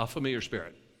a familiar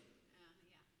spirit.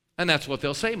 And that's what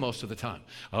they'll say most of the time.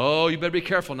 Oh, you better be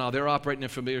careful now. They're operating in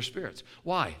familiar spirits.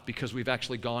 Why? Because we've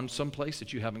actually gone someplace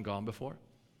that you haven't gone before.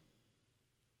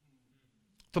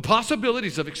 The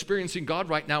possibilities of experiencing God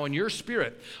right now in your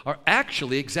spirit are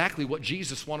actually exactly what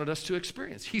Jesus wanted us to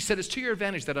experience. He said, it's to your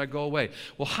advantage that I go away.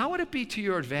 Well, how would it be to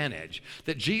your advantage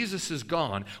that Jesus is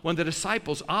gone when the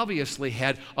disciples obviously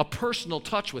had a personal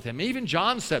touch with him? Even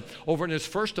John said over in his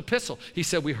first epistle, he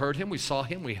said, we heard him, we saw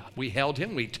him, we held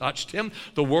him, we touched him,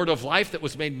 the word of life that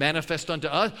was made manifest unto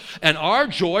us. And our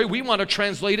joy, we want to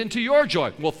translate into your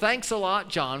joy. Well, thanks a lot,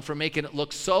 John, for making it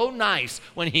look so nice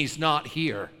when he's not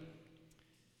here.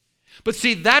 But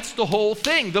see, that's the whole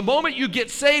thing. The moment you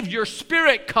get saved, your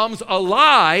spirit comes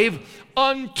alive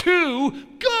unto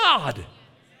God.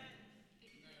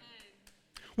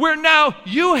 Where now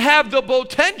you have the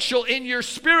potential in your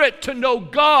spirit to know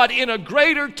God in a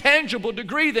greater tangible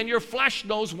degree than your flesh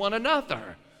knows one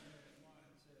another.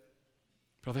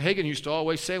 Brother Hagin used to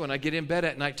always say, when I get in bed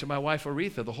at night to my wife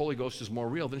Aretha, the Holy Ghost is more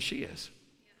real than she is.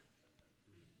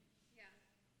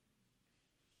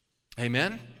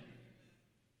 Amen?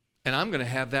 And I'm going to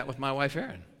have that with my wife,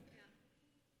 Erin.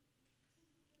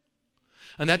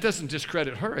 And that doesn't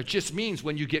discredit her. It just means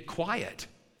when you get quiet,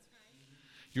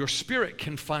 your spirit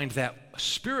can find that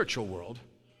spiritual world.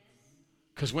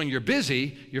 Because when you're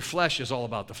busy, your flesh is all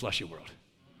about the fleshy world.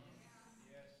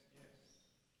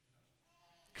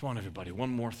 Come on, everybody,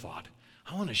 one more thought.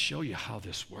 I want to show you how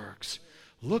this works.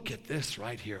 Look at this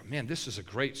right here. Man, this is a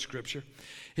great scripture.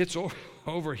 It's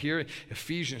over here,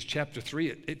 Ephesians chapter 3.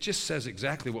 It just says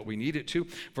exactly what we need it to.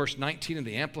 Verse 19 in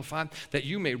the Amplified, that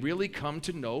you may really come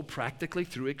to know practically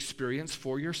through experience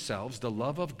for yourselves the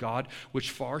love of God, which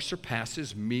far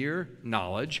surpasses mere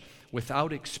knowledge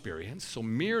without experience. So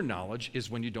mere knowledge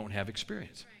is when you don't have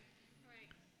experience.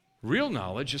 Real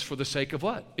knowledge is for the sake of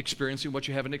what? Experiencing what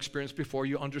you haven't experienced before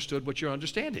you understood what you're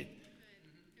understanding.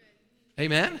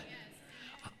 Amen?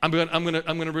 I'm going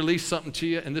to release something to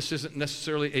you, and this isn't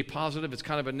necessarily a positive, it's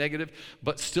kind of a negative,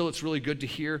 but still it's really good to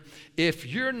hear. If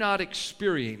you're not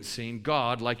experiencing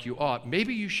God like you ought,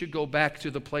 maybe you should go back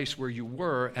to the place where you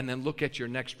were and then look at your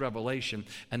next revelation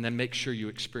and then make sure you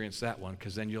experience that one,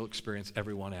 because then you'll experience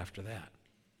everyone after that.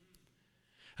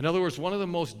 In other words, one of the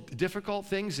most difficult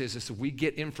things is we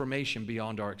get information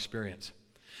beyond our experience,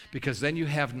 because then you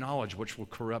have knowledge which will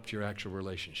corrupt your actual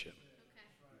relationship.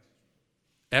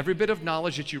 Every bit of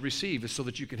knowledge that you receive is so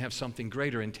that you can have something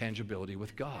greater in tangibility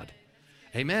with God.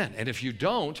 Amen. And if you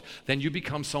don't, then you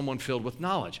become someone filled with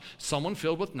knowledge. Someone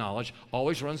filled with knowledge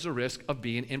always runs the risk of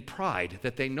being in pride,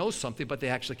 that they know something, but they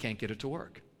actually can't get it to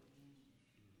work.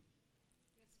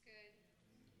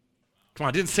 Come on,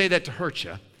 I didn't say that to hurt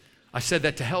you. I said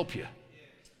that to help you.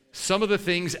 Some of the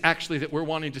things actually that we're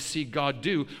wanting to see God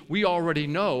do, we already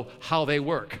know how they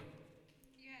work.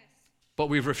 But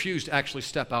we've refused to actually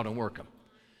step out and work them.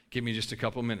 Give me just a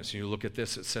couple minutes, and you look at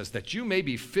this. It says, that you may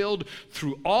be filled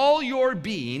through all your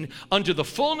being unto the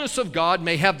fullness of God,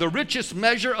 may have the richest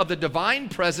measure of the divine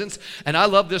presence, and I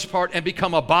love this part, and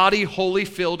become a body wholly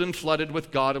filled and flooded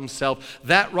with God himself.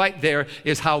 That right there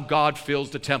is how God fills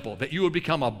the temple, that you would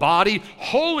become a body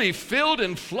wholly filled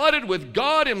and flooded with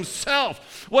God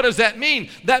himself. What does that mean?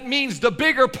 That means the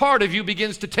bigger part of you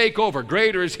begins to take over.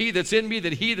 Greater is he that's in me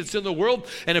than he that's in the world.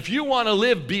 And if you want to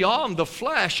live beyond the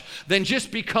flesh, then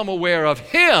just become aware of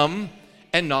him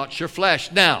and not your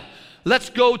flesh. Now, let's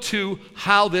go to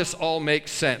how this all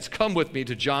makes sense. Come with me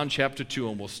to John chapter 2,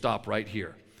 and we'll stop right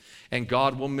here. And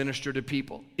God will minister to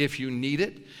people if you need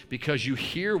it, because you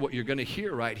hear what you're going to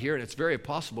hear right here, and it's very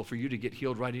possible for you to get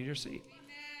healed right in your seat.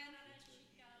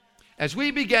 As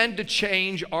we began to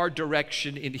change our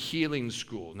direction in healing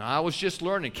school, now I was just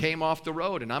learning, came off the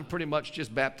road, and I'm pretty much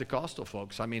just Baptist-Costal,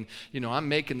 folks. I mean, I'm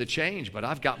making the change, but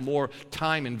I've got more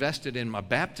time invested in my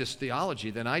Baptist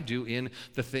theology than I do in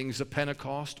the things of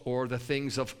Pentecost or the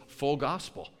things of full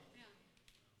gospel.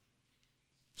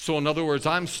 So in other words,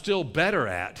 I'm still better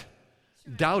at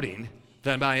doubting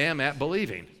than I am at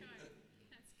believing.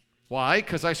 Why?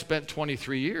 Because I spent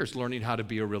 23 years learning how to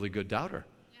be a really good doubter.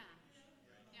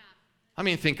 I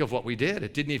mean, think of what we did.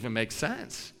 It didn't even make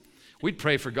sense. We'd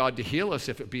pray for God to heal us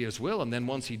if it be his will, and then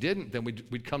once he didn't, then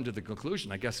we'd come to the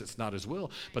conclusion, I guess it's not his will.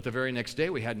 But the very next day,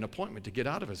 we had an appointment to get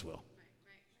out of his will.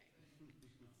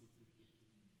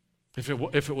 If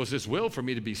it was his will for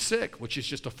me to be sick, which is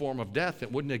just a form of death,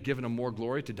 it wouldn't have given him more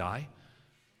glory to die.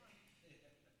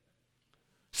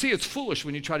 See, it's foolish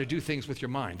when you try to do things with your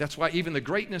mind. That's why even the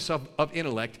greatness of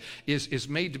intellect is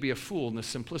made to be a fool in the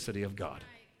simplicity of God.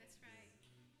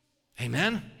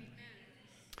 Amen?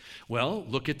 Well,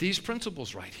 look at these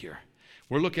principles right here.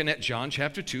 We're looking at John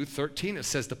chapter 2, 13. It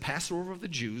says the Passover of the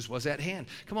Jews was at hand.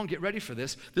 Come on, get ready for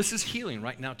this. This is healing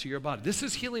right now to your body. This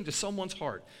is healing to someone's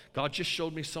heart. God just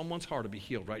showed me someone's heart will be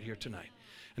healed right here tonight.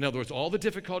 In other words, all the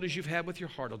difficulties you've had with your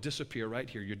heart will disappear right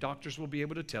here. Your doctors will be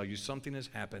able to tell you something has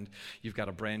happened. You've got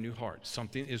a brand new heart.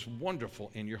 Something is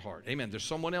wonderful in your heart. Amen. There's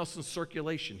someone else in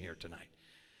circulation here tonight.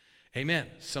 Amen.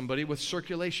 Somebody with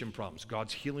circulation problems.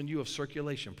 God's healing you of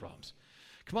circulation problems.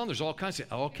 Come on, there's all kinds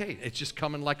of, okay, it's just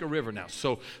coming like a river now.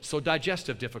 So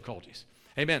digestive difficulties.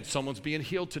 Amen. Someone's being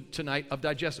healed tonight of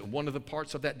digestive. One of the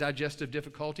parts of that digestive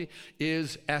difficulty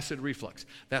is acid reflux.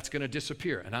 That's going to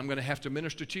disappear, and I'm going to have to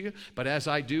minister to you. But as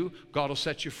I do, God will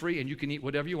set you free, and you can eat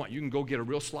whatever you want. You can go get a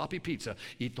real sloppy pizza,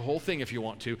 eat the whole thing if you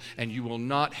want to, and you will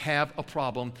not have a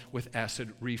problem with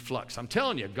acid reflux. I'm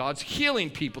telling you, God's healing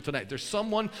people tonight. There's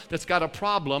someone that's got a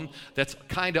problem that's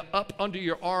kind of up under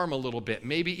your arm a little bit,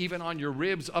 maybe even on your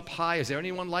ribs up high. Is there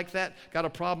anyone like that? Got a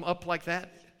problem up like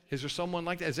that? Is there someone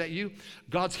like that? Is that you?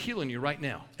 God's healing you right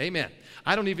now. Amen.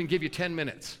 I don't even give you 10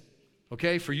 minutes,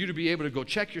 okay, for you to be able to go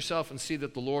check yourself and see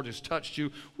that the Lord has touched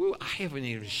you. Woo, I haven't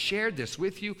even shared this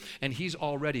with you, and he's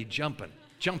already jumping.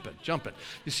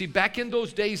 You see, back in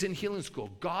those days in healing school,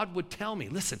 God would tell me,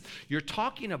 listen, you're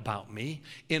talking about me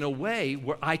in a way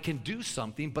where I can do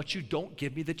something, but you don't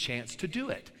give me the chance to do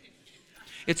it.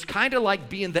 It's kind of like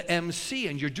being the MC,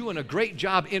 and you're doing a great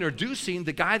job introducing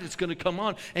the guy that's going to come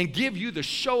on and give you the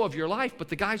show of your life, but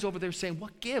the guy's over there saying,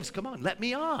 what gives? Come on, let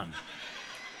me on.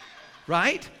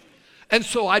 Right? And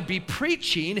so I'd be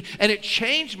preaching, and it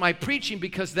changed my preaching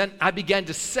because then I began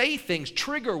to say things,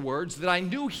 trigger words that I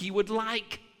knew he would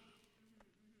like.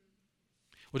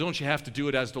 Well, don't you have to do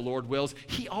it as the Lord wills?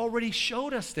 He already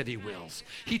showed us that he wills.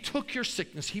 He took your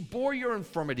sickness. He bore your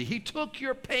infirmity. He took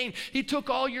your pain. He took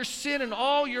all your sin and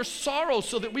all your sorrow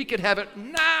so that we could have it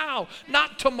now,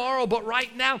 not tomorrow, but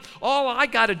right now. All I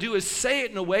got to do is say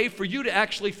it in a way for you to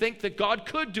actually think that God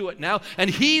could do it now, and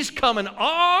he's coming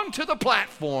on to the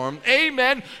platform,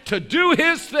 amen, to do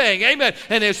his thing, amen,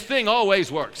 and his thing always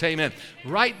works, amen.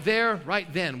 Right there, right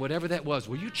then, whatever that was,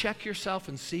 will you check yourself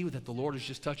and see that the Lord has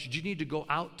just touched you? Do you need to go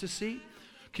out to see?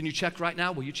 Can you check right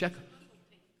now? Will you check?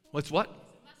 What's what?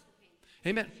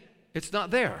 Amen. It's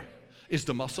not there. Is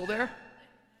the muscle there?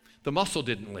 The muscle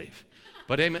didn't leave.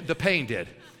 But amen, the pain did.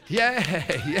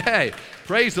 Yay.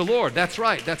 Praise the Lord. That's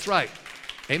right.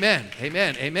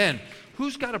 Amen.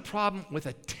 Who's got a problem with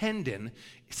a tendon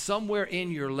somewhere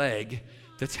in your leg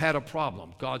that's had a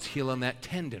problem? God's healing that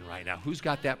tendon right now. Who's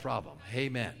got that problem?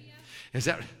 Amen. Is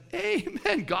that,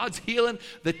 amen. God's healing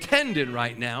the tendon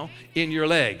right now in your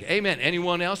leg. Amen.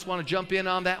 Anyone else want to jump in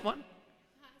on that one?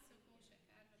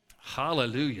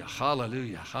 Hallelujah.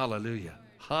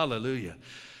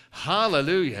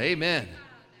 Amen.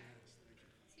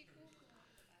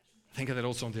 Think of that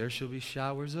old song, there shall be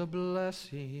showers of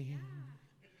blessing.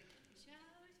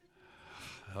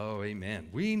 Oh, amen.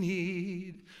 We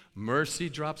need mercy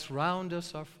drops round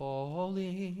us are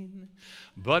falling,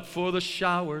 but for the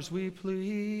showers we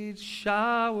plead,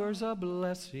 showers of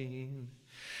blessing.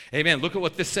 Amen. Look at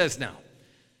what this says now.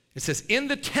 It says, in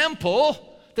the temple,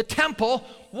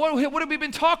 what have we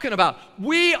been talking about?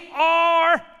 We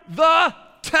are the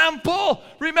temple.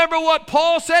 Remember what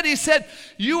Paul said? He said,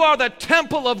 you are the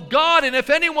temple of God, and if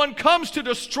anyone comes to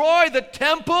destroy the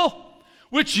temple,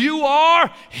 which you are,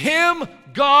 him,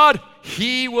 God,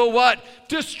 he will what?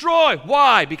 Destroy.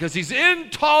 Why? Because he's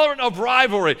intolerant of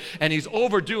rivalry, and he's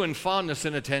overdoing fondness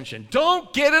and attention.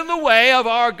 Don't get in the way of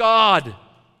our God.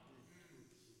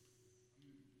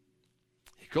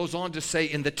 Goes on to say,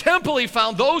 in the temple he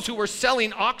found those who were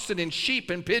selling oxen and sheep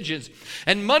and pigeons,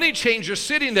 and money changers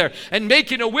sitting there, and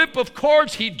making a whip of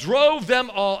cords, he drove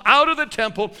them all out of the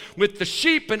temple with the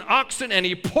sheep and oxen, and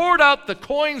he poured out the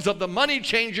coins of the money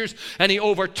changers, and he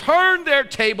overturned their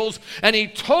tables, and he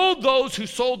told those who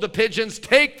sold the pigeons,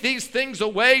 take these things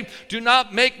away, do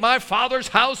not make my Father's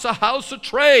house a house of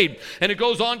trade. And it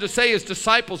goes on to say, his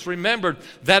disciples remembered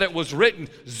that it was written,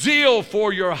 zeal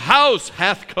for your house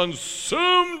hath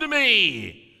consumed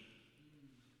me.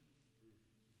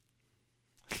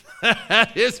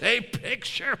 That is a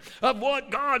picture of what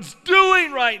God's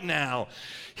doing right now.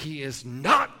 He is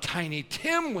not Tiny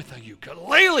Tim with a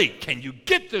ukulele. Can you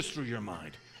get this through your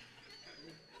mind?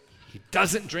 He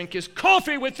doesn't drink his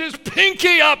coffee with his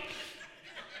pinky up.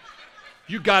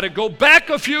 You got to go back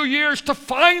a few years to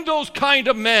find those kind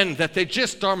of men that they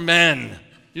just are men.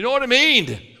 You know what I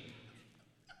mean?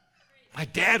 My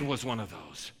dad was one of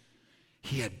those.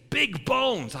 He had big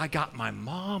bones. I got my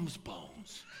mom's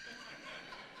bones.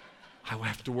 I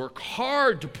have to work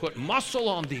hard to put muscle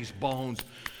on these bones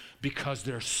because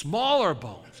they're smaller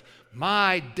bones.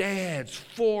 My dad's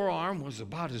forearm was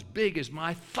about as big as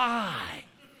my thigh.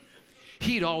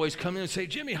 He'd always come in and say,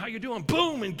 Jimmy, how you doing?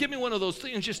 Boom, and give me one of those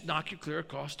things and just knock you clear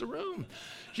across the room.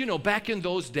 You know, back in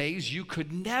those days, you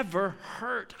could never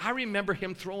hurt. I remember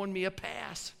him throwing me a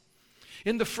pass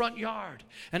in the front yard.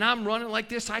 And I'm running like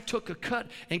this. I took a cut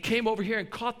and came over here and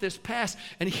caught this pass.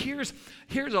 And here's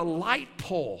a light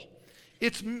pole.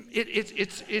 It's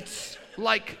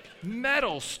like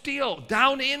metal, steel,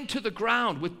 down into the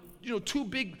ground with, you know, two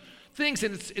big things.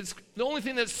 And it's the only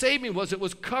thing that saved me was it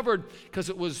was covered, because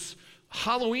it was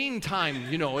Halloween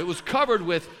time, you know. It was covered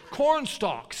with corn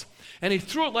stalks. And he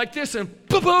threw it like this and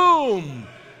boom!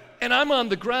 And I'm on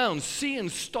the ground seeing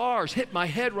stars, hit my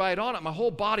head right on it. My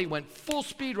whole body went full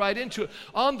speed right into it.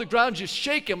 On the ground, just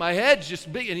shaking. My head's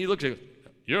just big. And he looked at me,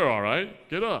 you're all right.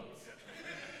 Get up.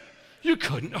 You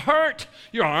couldn't hurt.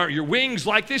 Your wings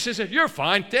like this. He said, you're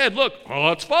fine. Dad, look. Oh,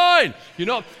 that's fine. You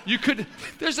know, you could.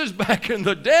 This is back in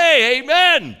the day.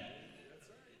 Amen.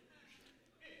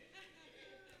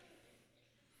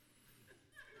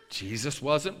 Jesus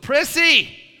wasn't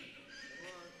prissy.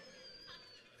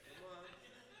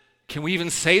 Can we even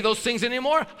say those things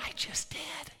anymore? I just did.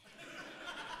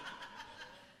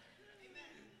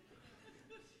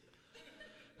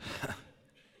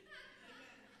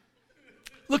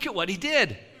 Look at what he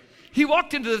did. He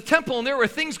walked into the temple and there were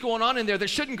things going on in there that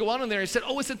shouldn't go on in there. He said,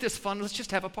 oh, isn't this fun? Let's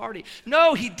just have a party.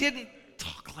 No, he didn't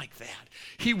talk like that.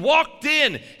 He walked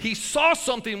in. He saw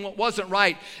something that wasn't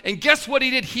right. And guess what he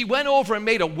did? He went over and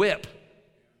made a whip.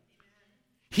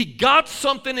 He got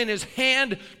something in his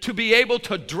hand to be able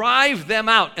to drive them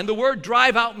out. And the word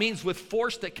drive out means with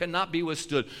force that cannot be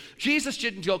withstood. Jesus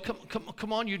didn't go,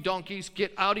 come on, you donkeys,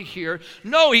 get out of here.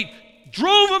 No, he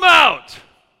drove them out.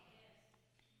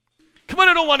 Come on,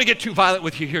 I don't want to get too violent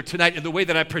with you here tonight in the way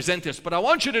that I present this, but I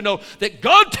want you to know that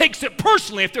God takes it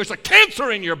personally. If there's a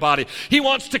cancer in your body, he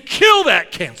wants to kill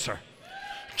that cancer.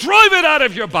 Drive it out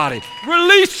of your body,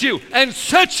 release you, and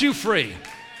set you free.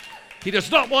 He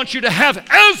does not want you to have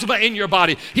asthma in your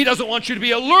body. He doesn't want you to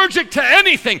be allergic to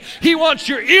anything. He wants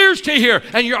your ears to hear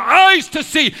and your eyes to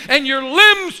see and your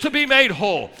limbs to be made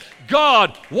whole.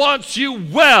 God wants you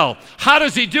well. How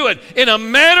does he do it? In a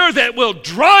manner that will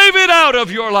drive it out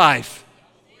of your life.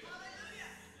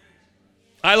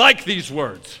 I like these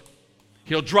words.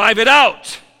 He'll drive it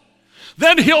out.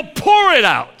 Then he'll pour it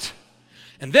out.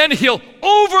 And then he'll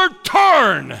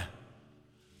overturn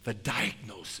the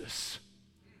diagnosis.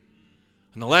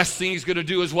 And the last thing he's going to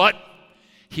do is what?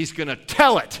 He's going to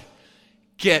tell it,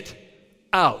 get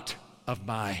out of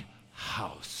my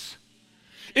house.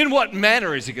 In what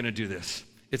manner is he going to do this?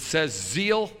 It says,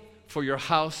 zeal for your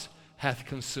house hath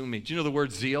consumed me. Do you know the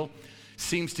word zeal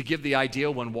seems to give the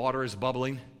idea when water is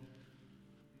bubbling?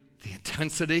 The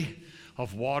intensity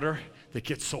of water that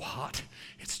gets so hot,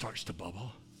 it starts to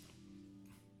bubble.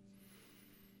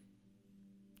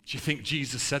 Do you think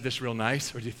Jesus said this real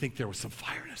nice, or do you think there was some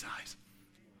fire in his eyes?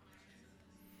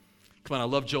 Come on, I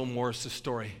love Joe Morris's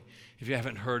story. If you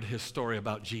haven't heard his story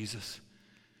about Jesus.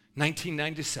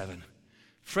 1997,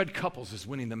 Fred Couples is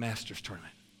winning the Masters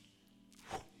tournament.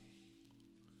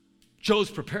 Joe's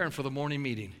preparing for the morning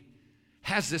meeting.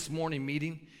 Has this morning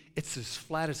meeting, it's as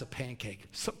flat as a pancake.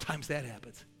 Sometimes that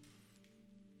happens.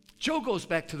 Joe goes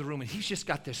back to the room and he's just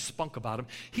got this spunk about him.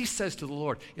 He says to the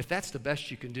Lord, if that's the best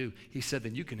you can do, he said,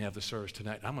 then you can have the service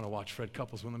tonight. I'm going to watch Fred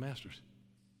Couples win the Masters.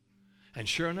 And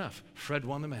sure enough, Fred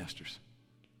won the Masters.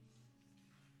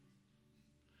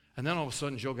 And then all of a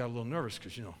sudden, Joe got a little nervous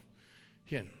because, you know,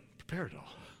 he hadn't prepared it all.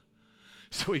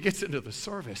 So he gets into the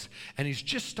service, and he's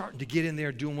just starting to get in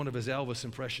there doing one of his Elvis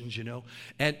impressions, you know,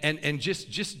 and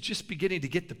just beginning to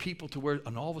get the people to where,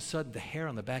 and all of a sudden, the hair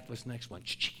on the back of his neck went,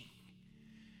 cha-ching.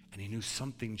 And he knew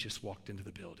something just walked into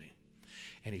the building.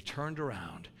 And he turned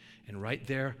around, and right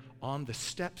there on the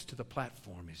steps to the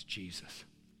platform is Jesus.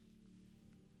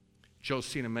 Joe's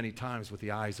seen him many times with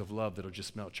the eyes of love that'll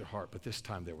just melt your heart, but this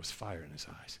time there was fire in his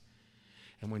eyes.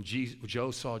 And when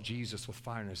Joe saw Jesus with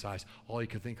fire in his eyes, all he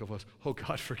could think of was, oh,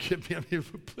 God, forgive me. I mean,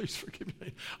 please forgive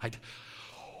me. And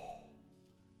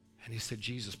he said,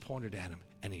 Jesus pointed at him,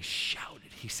 and he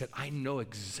shouted. He said, I know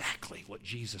exactly what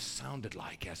Jesus sounded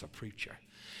like as a preacher.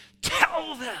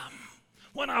 Tell them,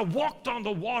 when I walked on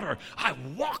the water, I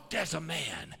walked as a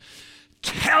man.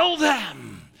 Tell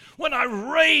them, when I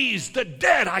raised the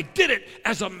dead, I did it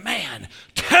as a man.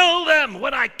 Tell them,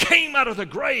 when I came out of the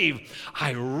grave,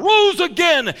 I rose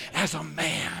again as a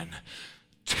man.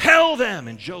 Tell them.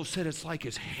 And Joe said it's like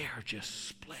his hair just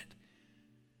split.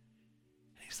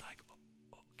 And he's like,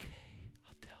 okay,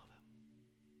 I'll tell them.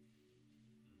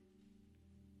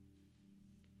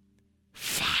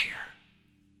 Fire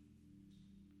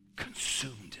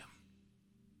consumed him.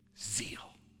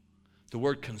 The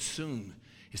word consume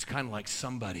is kind of like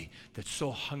somebody that's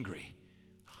so hungry,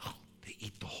 they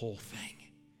eat the whole thing,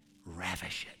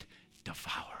 ravish it,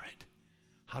 devour it.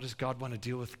 How does God want to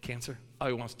deal with cancer? Oh,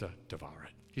 he wants to devour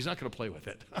it. He's not going to play with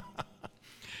it.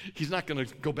 He's not going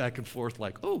to go back and forth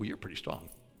like, oh, you're pretty strong.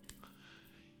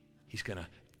 He's going to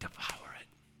devour it.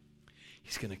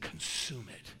 He's going to consume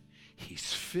it.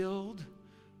 He's filled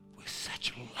with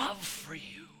such love for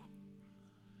you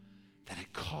that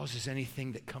it causes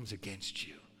anything that comes against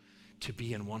you to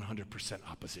be in 100%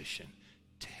 opposition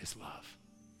to his love.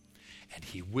 And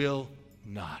he will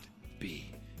not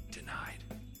be denied.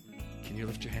 Can you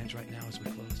lift your hands right now as we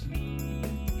close?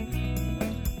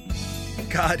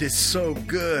 God is so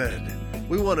good.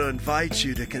 We want to invite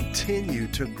you to continue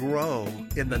to grow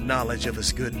in the knowledge of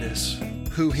his goodness,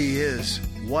 who he is,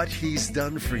 what he's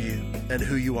done for you, and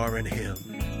who you are in him.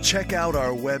 Check out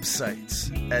our websites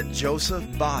at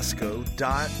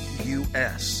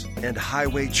josephbosco.us and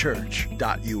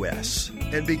highwaychurch.us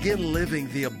and begin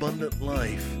living the abundant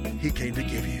life he came to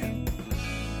give you.